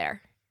up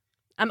there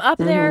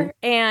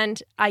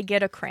and I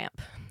get a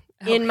cramp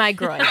in my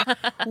groin.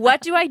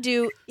 What do I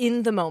do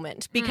in the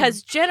moment?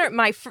 Because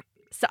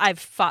so I've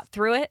fought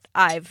through it.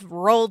 I've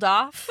rolled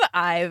off.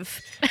 I've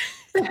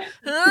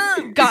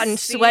gotten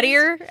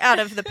sweatier out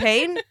of the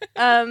pain.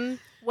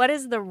 What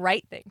is the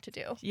right thing to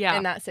do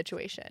in that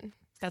situation?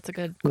 That's a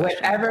good question.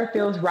 Whatever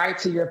feels right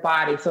to your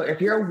body. So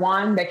if you're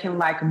one that can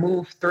like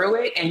move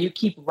through it and you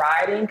keep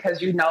riding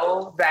because you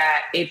know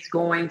that it's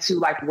going to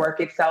like work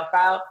itself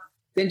out,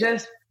 then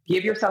just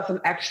give yourself some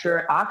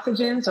extra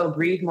oxygen. So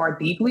breathe more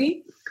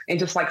deeply and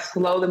just like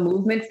slow the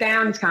movements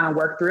down, just kind of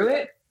work through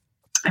it.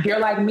 If you're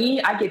like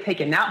me, I get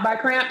taken out by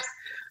cramps.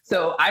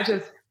 So I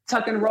just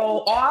tuck and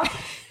roll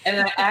off and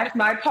then I ask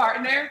my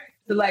partner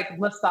to like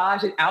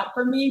massage it out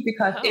for me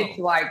because it's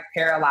like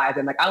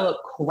paralyzing. Like I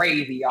look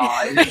crazy, y'all.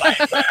 It's like,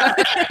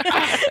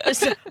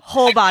 Just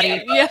whole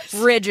body,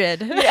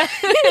 rigid.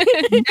 yes,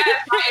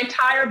 my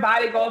entire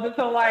body goes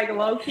into like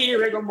low key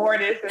rigor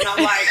mortis, and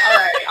I'm like, all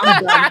right,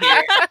 I'm done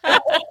here.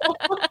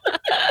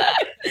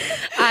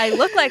 I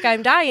look like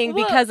I'm dying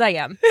because I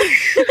am.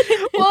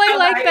 Well, I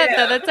like that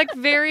though. Yeah. That's like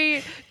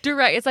very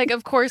direct. It's like,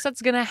 of course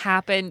that's going to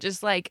happen.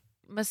 Just like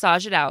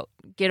massage it out.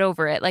 Get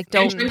over it. Like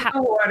don't. Drink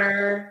the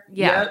water.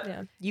 Yeah. Yep.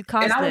 Yeah. You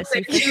caused And I would this.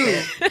 say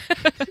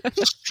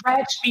too,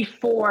 stretch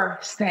before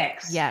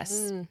sex.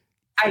 Yes.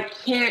 I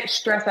can't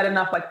stress that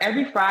enough. Like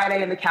every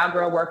Friday in the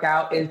Cowgirl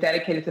workout is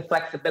dedicated to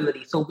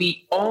flexibility. So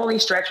we only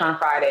stretch on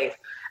Fridays.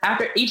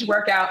 After each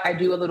workout, I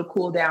do a little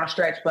cool down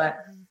stretch, but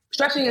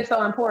stretching is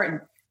so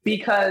important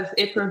because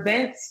it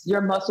prevents your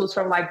muscles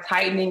from like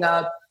tightening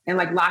up and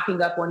like locking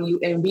up on you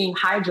and being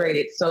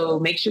hydrated. So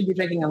make sure you're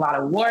drinking a lot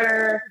of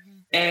water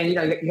and, you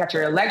know, you got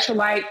your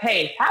electrolyte.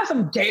 Hey, have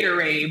some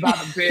Gatorade by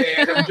the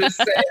bed. I'm just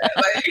saying.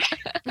 Like,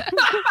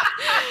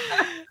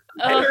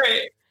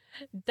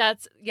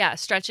 Gatorade.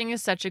 Stretching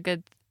is such a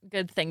good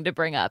thing to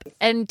bring up.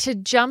 And to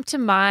jump to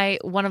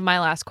one of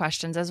my last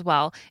questions as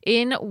well.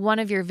 In one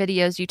of your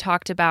videos, you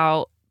talked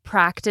about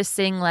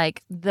practicing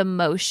like the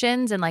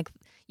motions and like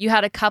you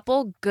had a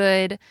couple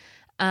good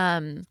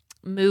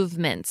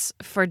movements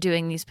for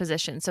doing these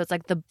positions. So it's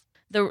like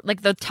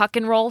the tuck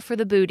and roll for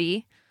the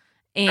booty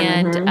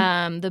and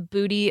the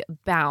booty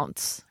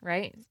bounce,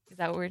 right? Is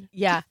that word?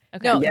 Yeah.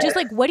 Okay. No, Yes. just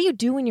like what do you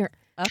do when you're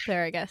up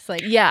there, I guess?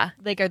 Like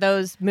like are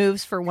those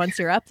moves for once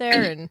you're up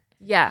there and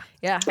Yeah.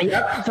 Yep.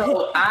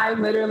 So I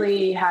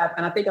literally have,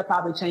 and I think I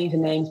probably changed the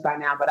names by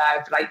now, but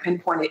I've like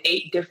pinpointed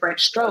 8 different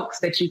strokes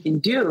that you can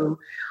do.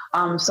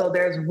 So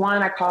there's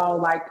one I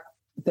call like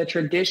the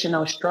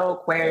traditional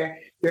stroke where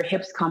your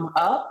hips come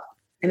up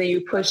and then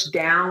you push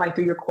down like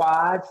through your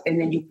quads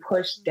and then you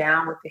push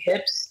down with the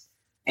hips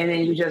and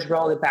then you just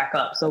roll it back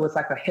up. So it's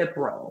like a hip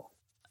roll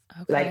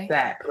like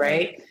that,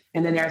 right?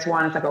 And then there's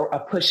one, it's like a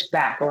push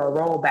back or a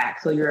roll back.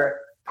 So you're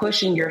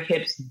pushing your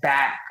hips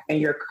back and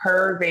you're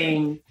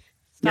curving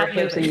your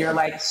hips and you're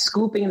like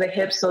scooping the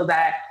hips so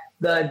that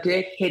the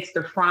dick hits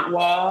the front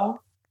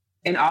wall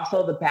and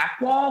also the back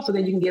wall. So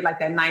then you can get like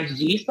that nice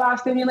G-spot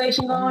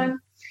stimulation going.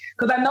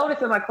 Because I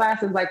noticed in my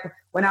classes, like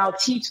when I'll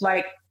teach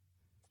like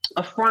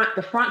the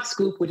front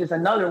scoop, which is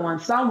another one,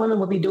 some women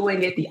will be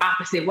doing it the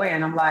opposite way.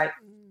 And I'm like,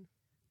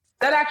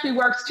 that actually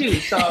works too.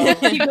 So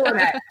keep doing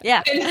that.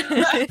 Yeah.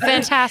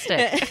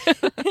 Fantastic.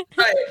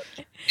 Right.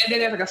 And then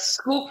there's like a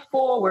scoop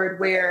forward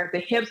where the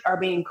hips are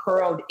being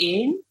curled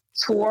in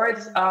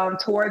towards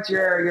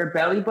your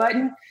belly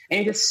button,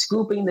 and you're just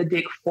scooping the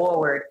dick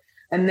forward.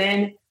 And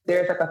then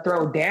there's like a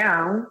throw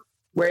down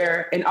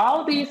where, and all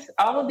of these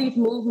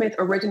movements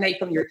originate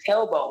from your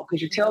tailbone,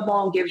 because your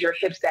tailbone gives your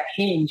hips that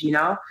hinge, you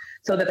know?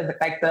 So that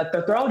like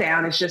the throw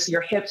down is just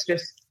your hips,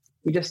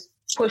 you're just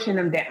pushing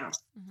them down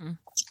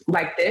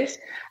like this.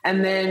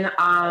 And then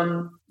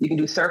you can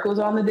do circles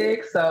on the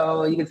dick.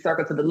 So you can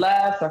circle to the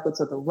left, circle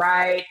to the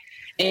right.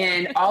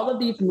 And all of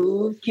these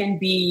moves can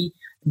be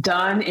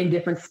done in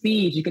different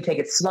speeds. You can take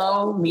it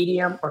slow,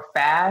 medium, or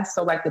fast.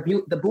 So like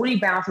the booty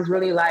bounce is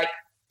really like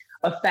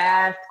a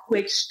fast,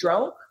 quick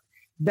stroke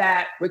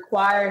that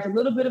requires a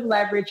little bit of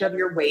leverage of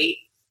your weight.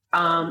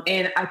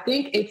 And I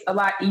think it's a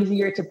lot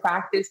easier to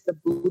practice the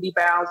booty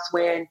bounce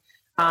when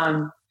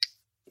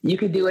you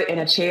could do it in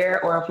a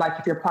chair, or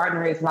if your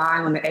partner is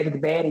lying on the edge of the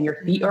bed and your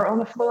feet are on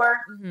the floor.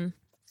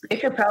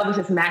 If your pelvis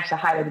is matched the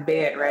height of the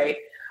bed, right?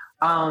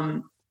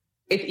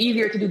 It's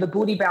easier to do the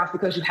booty bounce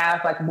because you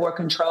have like more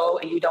control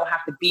and you don't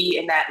have to be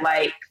in that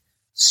like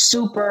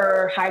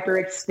super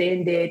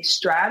hyperextended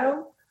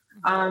straddle.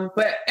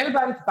 But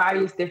everybody's body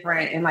is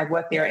different and like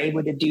what they're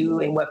able to do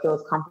and what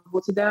feels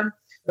comfortable to them.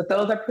 But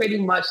those are pretty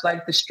much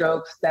like the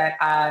strokes that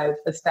I've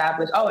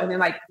established. Oh, and then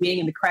like being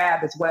in the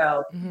crab as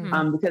well.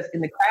 Because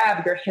in the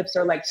crab, your hips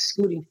are like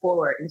scooting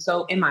forward. And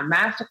so in my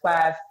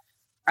masterclass,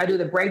 I do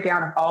the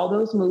breakdown of all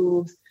those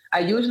moves. I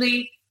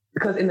usually,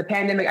 because in the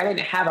pandemic, I didn't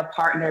have a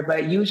partner,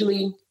 but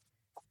usually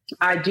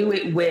I do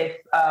it with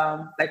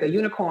like a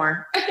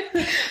unicorn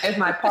as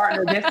my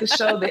partner just to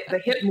show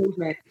the hip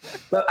movement.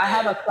 But I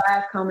have a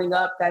class coming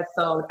up that's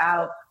sold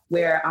out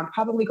where I'm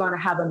probably going to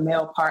have a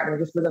male partner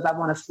just because I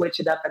want to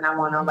switch it up and I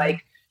want to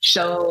like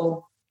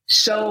show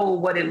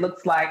what it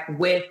looks like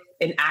with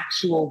an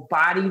actual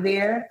body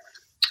there.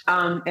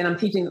 And I'm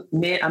teaching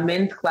a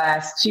men's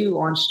class too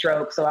on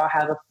stroke. So I'll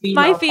have a female.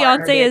 My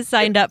fiance is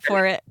signed up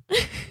for it.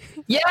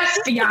 Yes,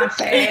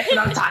 fiance. That's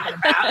what I'm talking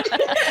about.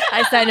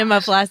 I signed him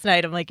up last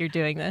night. I'm like, you're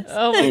doing this.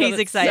 Oh, he's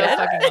excited. So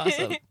fucking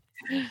awesome.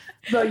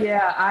 So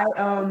yeah, I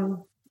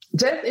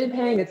just in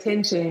paying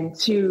attention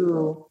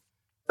to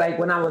like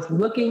when I was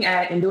looking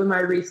at and doing my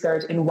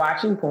research and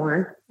watching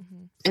porn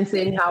and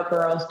seeing how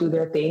girls do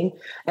their thing,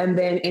 and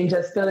then in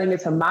just feeling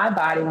into my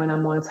body when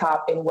I'm on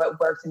top and what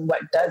works and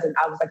what doesn't,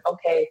 I was like,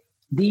 okay,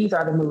 these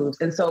are the moves.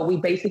 And so we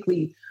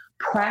basically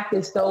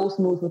practice those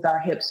moves with our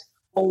hips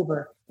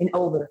over and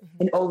over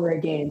and over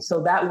again.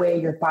 So that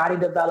way your body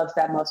develops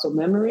that muscle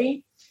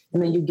memory,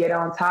 and then you get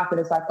on top and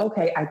it's like,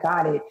 okay, I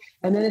got it.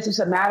 And then it's just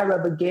a matter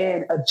of,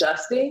 again,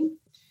 adjusting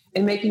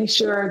and making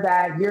sure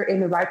that you're in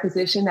the right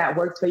position that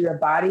works for your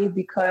body,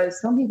 because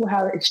some people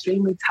have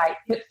extremely tight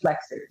hip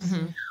flexors.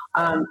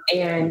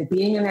 And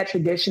being in that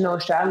traditional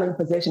straddling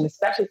position,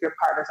 especially if your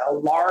partner's a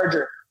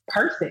larger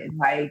person,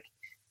 like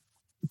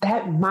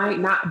that might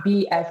not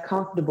be as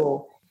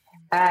comfortable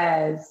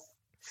as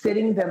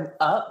sitting them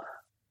up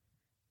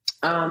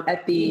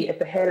at the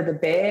head of the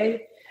bed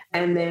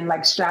and then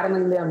like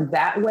straddling them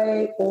that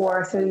way,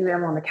 or sitting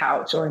them on the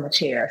couch or in the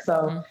chair.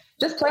 So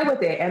just play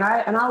with it. And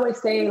I always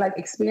say, like,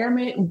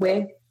 experiment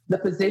with the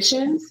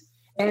positions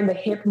and the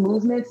hip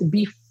movements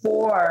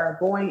before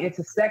going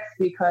into sex,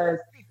 because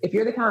if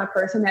you're the kind of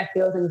person that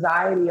feels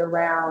anxiety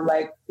around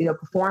like,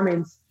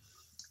 performance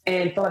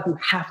and feel like you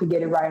have to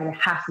get it right and it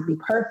has to be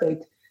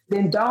perfect,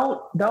 then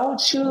don't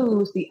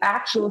choose the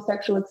actual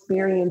sexual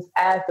experience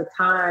as the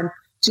time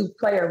to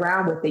play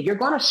around with it. You're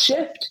going to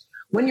shift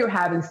when you're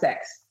having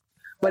sex,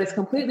 but it's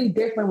completely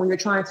different when you're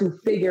trying to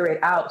figure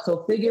it out.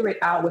 So figure it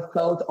out with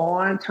clothes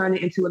on, turn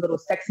it into a little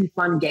sexy,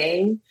 fun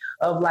game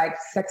of like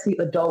sexy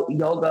adult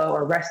yoga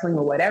or wrestling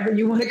or whatever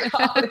you want to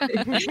call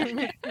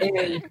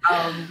it.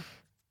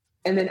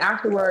 And then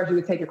afterwards, you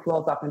would take your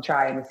clothes off and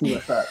try it and see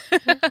what's up.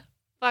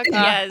 Fuck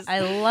yes. I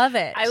love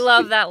it. I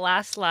love that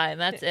last line.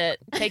 That's it.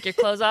 Take your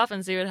clothes off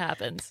and see what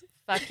happens.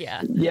 Fuck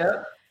yeah.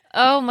 Yep.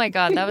 Oh my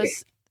God.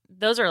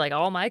 Those are like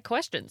all my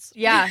questions.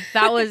 Yeah,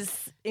 that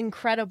was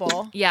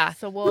incredible. Yeah.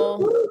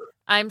 So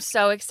I'm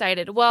so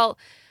excited. Well,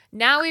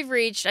 now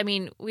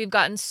we've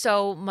gotten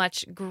so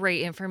much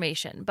great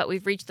information, but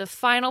we've reached the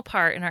final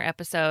part in our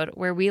episode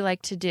where we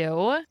like to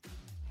do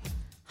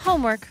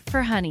homework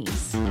for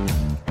honeys,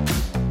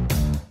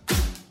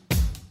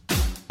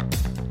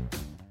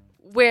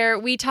 where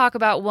we talk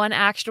about one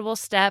actionable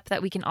step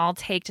that we can all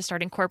take to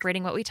start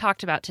incorporating what we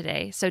talked about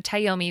today. So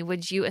Tayomi,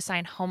 would you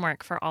assign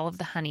homework for all of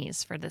the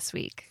honeys for this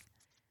week?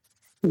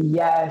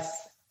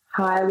 Yes,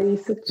 highly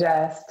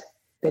suggest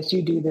that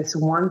you do this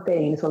one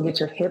thing. So get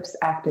your hips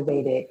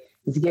activated,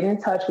 is get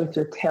in touch with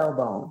your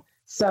tailbone.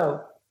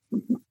 So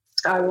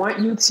I want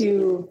you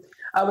to,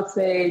 I would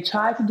say,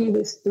 try to do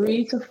this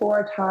 3 to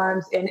 4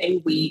 times in a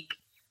week.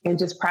 and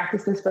just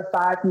practice this for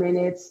 5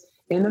 minutes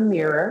in the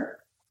mirror.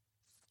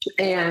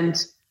 And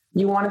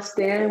you want to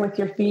stand with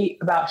your feet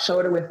about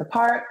shoulder width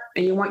apart,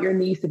 and you want your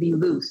knees to be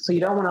loose. So you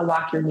don't want to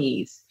lock your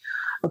knees.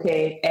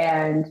 Okay.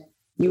 And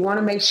you want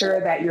to make sure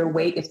that your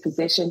weight is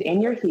positioned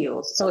in your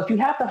heels. So if you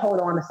have to hold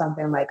on to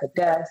something like a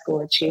desk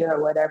or a chair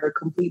or whatever,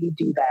 completely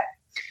do that.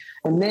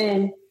 And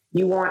then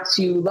you want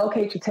to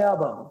locate your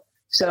tailbone.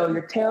 So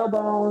your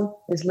tailbone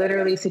is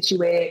literally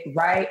situated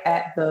right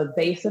at the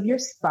base of your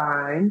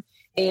spine.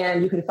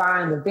 And you can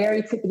find the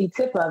very tippity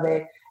tip of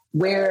it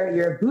where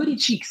your booty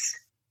cheeks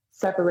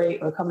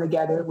separate or come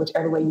together,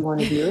 whichever way you want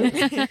to do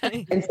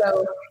it. And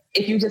so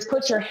if you just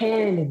put your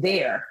hand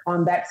there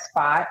on that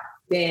spot,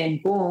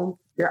 then boom,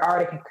 you're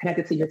already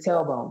connected to your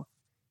tailbone.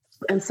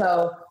 And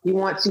so you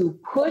want to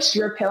push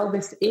your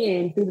pelvis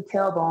in through the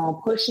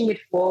tailbone, pushing it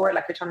forward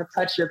like you're trying to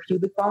touch your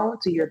pubic bone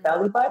to your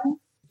belly button.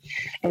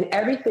 And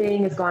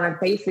everything is going to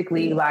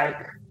basically like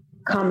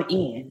come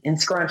in and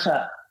scrunch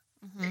up.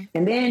 Mm-hmm.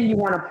 And then you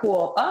want to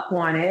pull up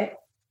on it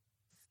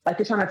like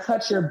you're trying to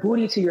touch your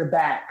booty to your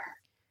back,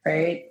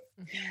 right?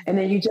 Mm-hmm. And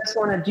then you just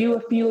want to do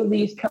a few of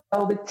these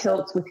pelvic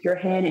tilts with your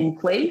hand in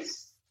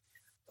place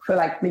for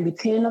like maybe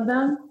 10 of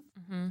them.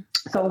 Mm-hmm.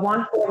 So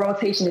 1 full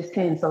rotation is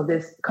 10. So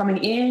this coming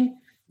in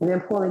and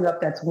then pulling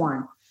up, that's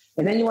 1.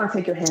 And then you want to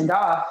take your hand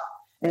off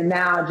and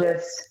now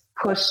just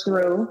push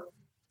through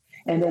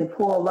and then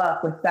pull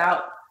up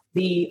without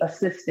the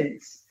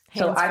assistance.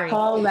 So I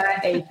call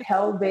that a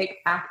pelvic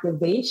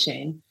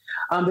activation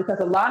because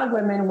a lot of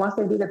women, once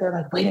they do that, they're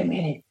like, wait a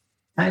minute,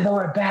 my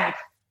lower back,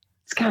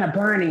 it's kind of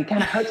burning,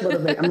 kind of hurts a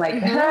little bit. I'm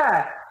like,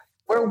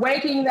 we're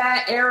waking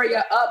that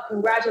area up.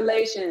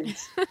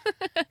 Congratulations.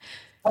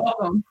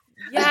 Welcome.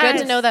 Yes. It's good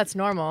to know that's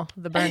normal,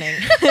 the burning.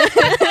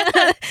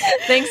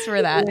 Thanks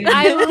for that.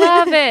 I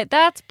love it.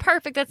 That's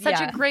perfect. That's such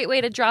a great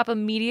way to drop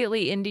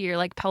immediately into your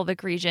like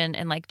pelvic region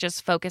and like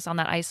just focus on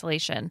that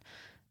isolation.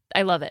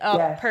 I love it. Oh,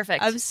 yes.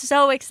 Perfect. I'm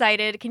so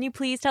excited. Can you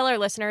please tell our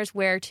listeners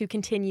where to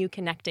continue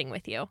connecting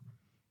with you?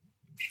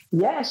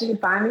 Yes, you can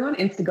find me on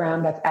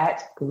Instagram. That's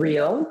at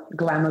Real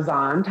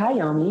Glamazon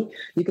Tayomi.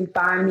 You can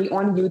find me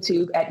on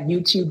YouTube at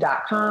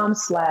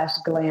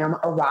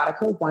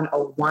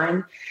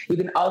youtube.com/glamerotica101. You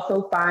can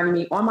also find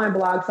me on my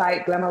blog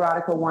site,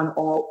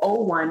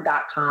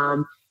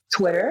 glamerotica101.com,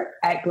 Twitter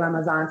at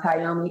Glamazon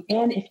Tayomi.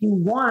 And if you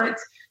want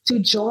to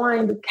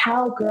join the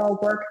Cowgirl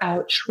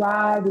Workout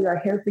Tribe, we are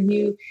here for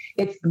you.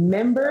 It's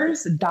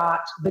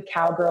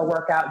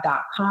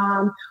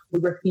members.thecowgirlworkout.com. We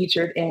were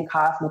featured in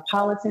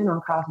Cosmopolitan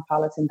on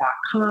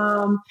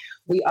cosmopolitan.com.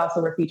 We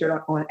also were featured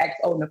on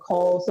XO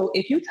Nicole. So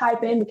if you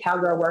type in the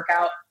Cowgirl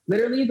Workout,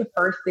 literally the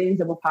first things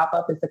that will pop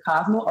up is the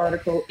Cosmo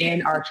article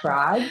in our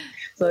tribe.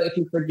 So if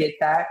you forget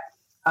that,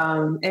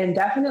 and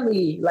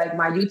definitely like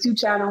my YouTube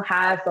channel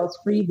has those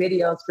free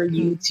videos for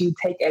you to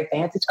take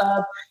advantage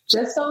of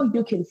just so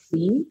you can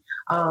see,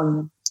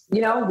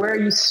 where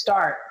you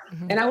start.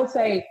 Mm-hmm. And I would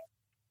say,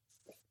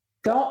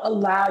 don't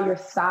allow your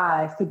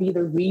size to be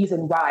the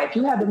reason why. If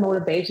you have the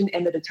motivation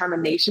and the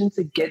determination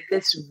to get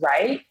this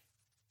right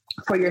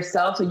for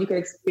yourself so you can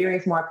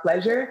experience more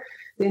pleasure,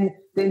 then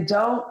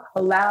don't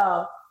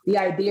allow the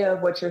idea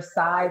of what your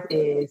size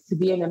is to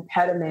be an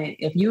impediment.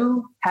 If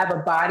you have a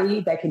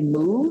body that can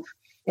move,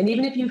 and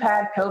even if you've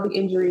had pelvic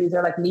injuries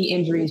or like knee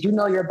injuries, you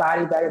know your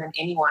body better than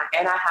anyone.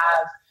 And I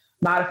have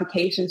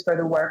modifications for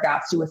the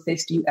workouts to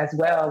assist you as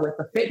well with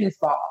a fitness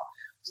ball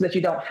so that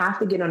you don't have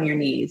to get on your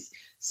knees.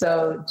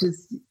 So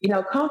just,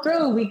 come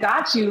through. We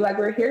got you. Like,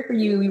 we're here for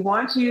you. We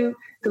want you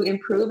to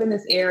improve in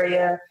this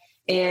area.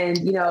 And,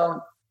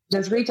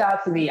 just reach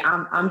out to me.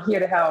 I'm here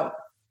to help.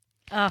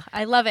 Oh,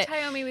 I love it.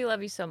 Tayomi, we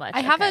love you so much.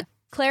 I have a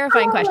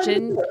clarifying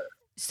question.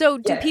 So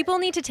do people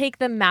need to take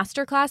the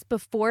masterclass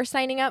before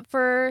signing up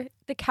for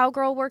the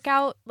Cowgirl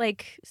Workout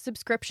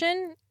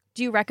subscription?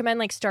 Do you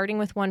recommend starting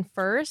with one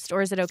first,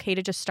 or is it okay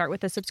to just start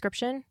with a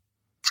subscription?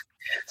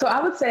 So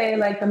I would say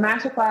the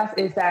masterclass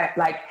is that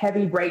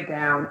heavy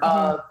breakdown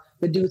of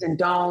the do's and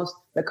don'ts,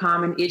 the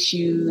common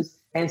issues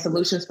and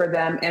solutions for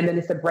them. And then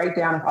it's a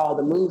breakdown of all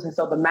the moves. And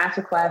so the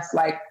masterclass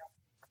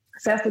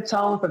sets the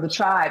tone for the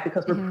tribe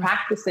because we're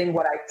practicing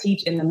what I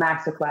teach in the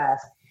masterclass.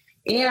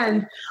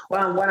 And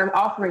what I'm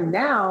offering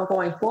now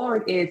going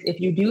forward is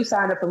if you do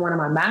sign up for one of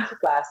my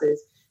masterclasses,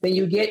 then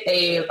you get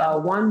a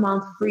 1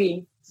 month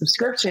free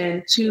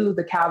subscription to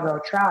the Cowgirl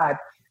Tribe,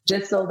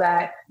 just so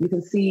that you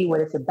can see what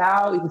it's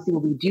about, you can see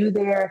what we do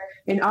there,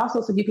 and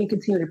also so you can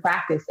continue to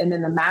practice. And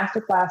then the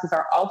masterclasses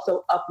are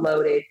also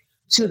uploaded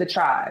to the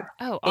tribe.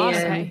 Oh,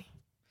 awesome.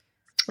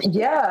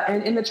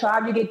 And in the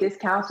tribe, you get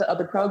discounts to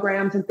other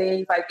programs and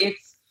things.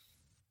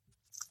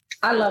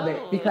 I love it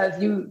because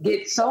you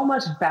get so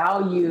much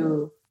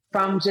value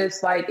from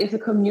just it's a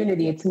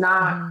community. It's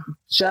not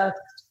just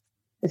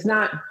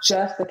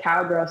the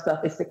cowgirl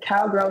stuff. It's the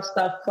cowgirl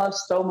stuff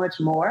plus so much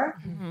more.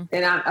 Mm-hmm.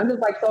 And I'm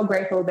just so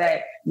grateful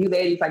that you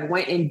ladies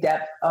went in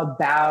depth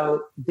about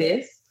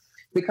this,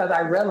 because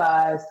I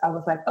realized I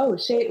was oh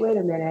shit, wait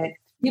a minute.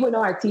 people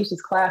know I teach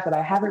this class, but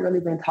I haven't really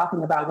been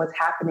talking about what's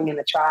happening in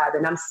the tribe.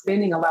 And I'm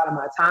spending a lot of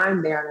my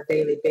time there on a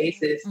daily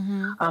basis,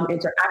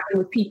 interacting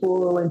with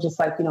people and just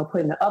like,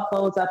 putting the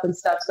uploads up and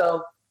stuff.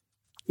 So,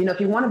 if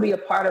you want to be a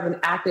part of an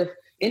active,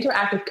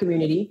 interactive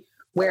community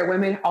where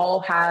women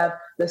all have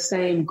the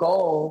same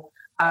goal,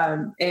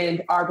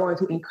 and are going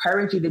to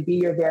encourage you to be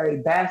your very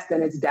best,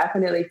 then it's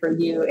definitely for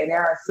you. And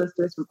there are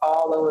sisters from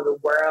all over the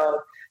world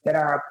that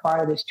are a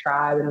part of this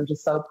tribe, and I'm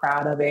just so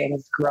proud of it, and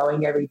it's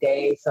growing every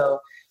day. So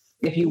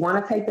if you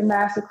want to take the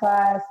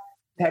masterclass,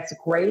 that's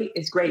great.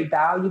 It's great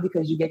value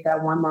because you get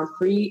that 1 month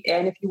free.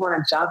 And if you want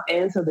to jump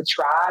into the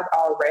tribe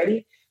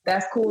already,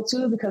 that's cool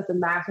too, because the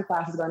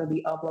masterclass is going to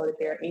be uploaded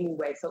there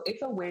anyway. So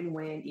it's a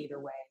win-win either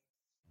way.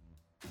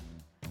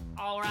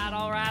 All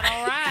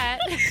right.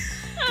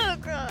 Oh,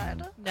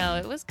 God. No,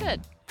 it was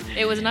good.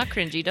 It was not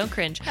cringy. Don't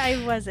cringe.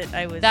 I wasn't.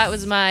 That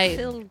was my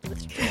filled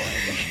with joy.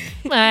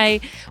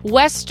 my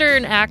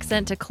Western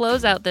accent to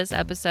close out this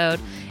episode,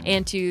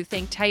 and to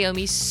thank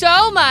Tayomi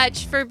so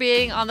much for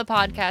being on the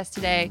podcast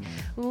today.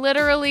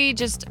 Literally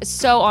just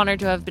so honored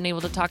to have been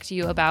able to talk to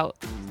you about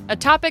a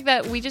topic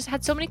that we just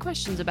had so many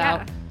questions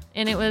about. Yeah.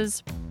 And it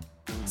was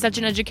such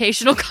an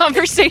educational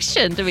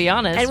conversation, to be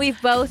honest. And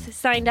we've both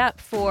signed up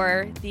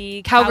for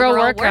the Cowgirl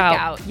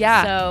workout.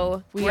 Yeah.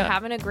 So We we're are.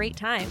 having a great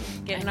time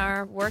getting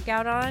our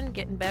workout on,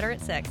 getting better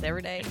at sex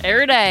every day.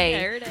 Every day.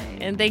 Every day.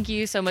 And thank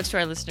you so much to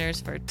our listeners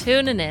for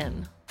tuning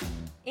in.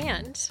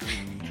 And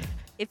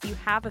if you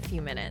have a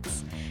few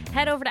minutes,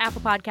 head over to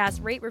Apple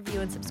Podcasts, rate,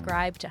 review, and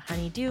subscribe to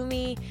Honeydew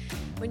Me.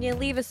 When you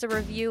leave us a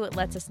review, it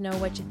lets us know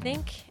what you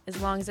think.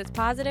 As long as it's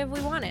positive,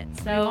 we want it.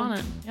 So You want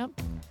it. Yep.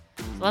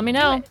 So let me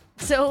know.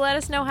 So let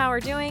us know how we're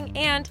doing,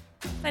 and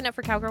sign up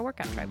for Cowgirl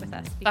Workout Tribe with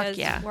us, because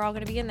yeah. we're all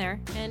going to be in there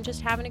and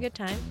just having a good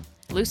time.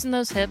 Loosen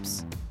those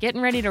hips.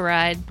 Getting ready to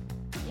ride.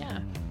 Yeah.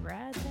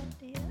 Ride that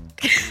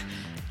dick.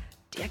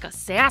 Dick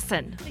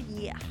assassin.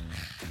 Yeah.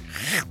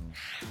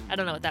 I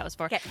don't know what that was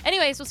for. 'Kay.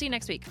 Anyways, we'll see you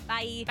next week.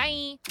 Bye.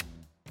 Bye.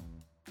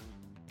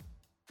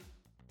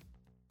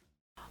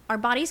 Our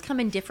bodies come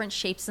in different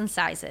shapes and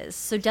sizes,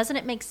 so doesn't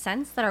it make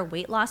sense that our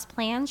weight loss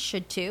plans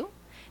should too?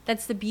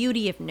 That's the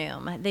beauty of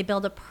Noom. They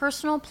build a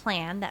personal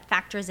plan that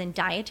factors in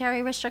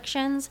dietary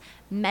restrictions,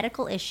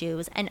 medical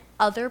issues, and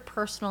other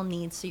personal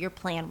needs so your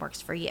plan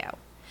works for you.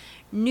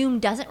 Noom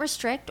doesn't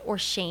restrict or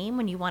shame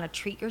when you want to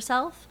treat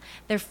yourself.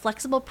 Their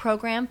flexible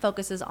program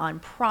focuses on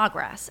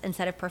progress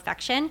instead of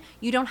perfection.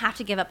 You don't have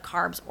to give up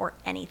carbs or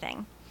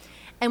anything.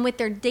 And with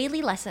their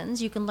daily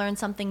lessons, you can learn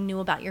something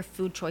new about your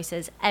food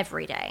choices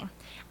every day.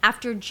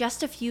 After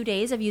just a few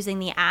days of using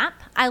the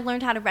app, I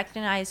learned how to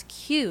recognize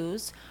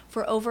cues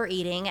for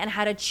overeating and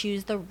how to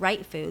choose the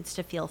right foods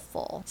to feel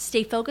full.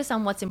 Stay focused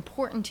on what's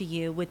important to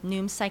you with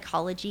Noom's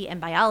psychology and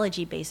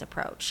biology-based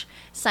approach.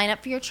 Sign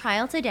up for your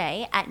trial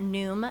today at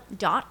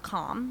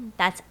Noom.com.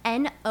 That's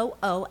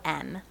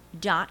NOOM.com.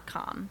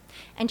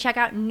 And check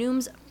out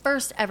Noom's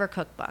first ever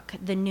cookbook,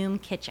 The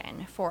Noom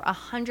Kitchen, for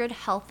 100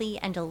 healthy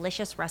and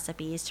delicious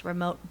recipes to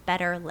promote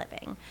better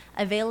living.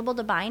 Available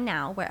to buy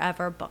now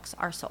wherever books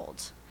are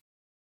sold.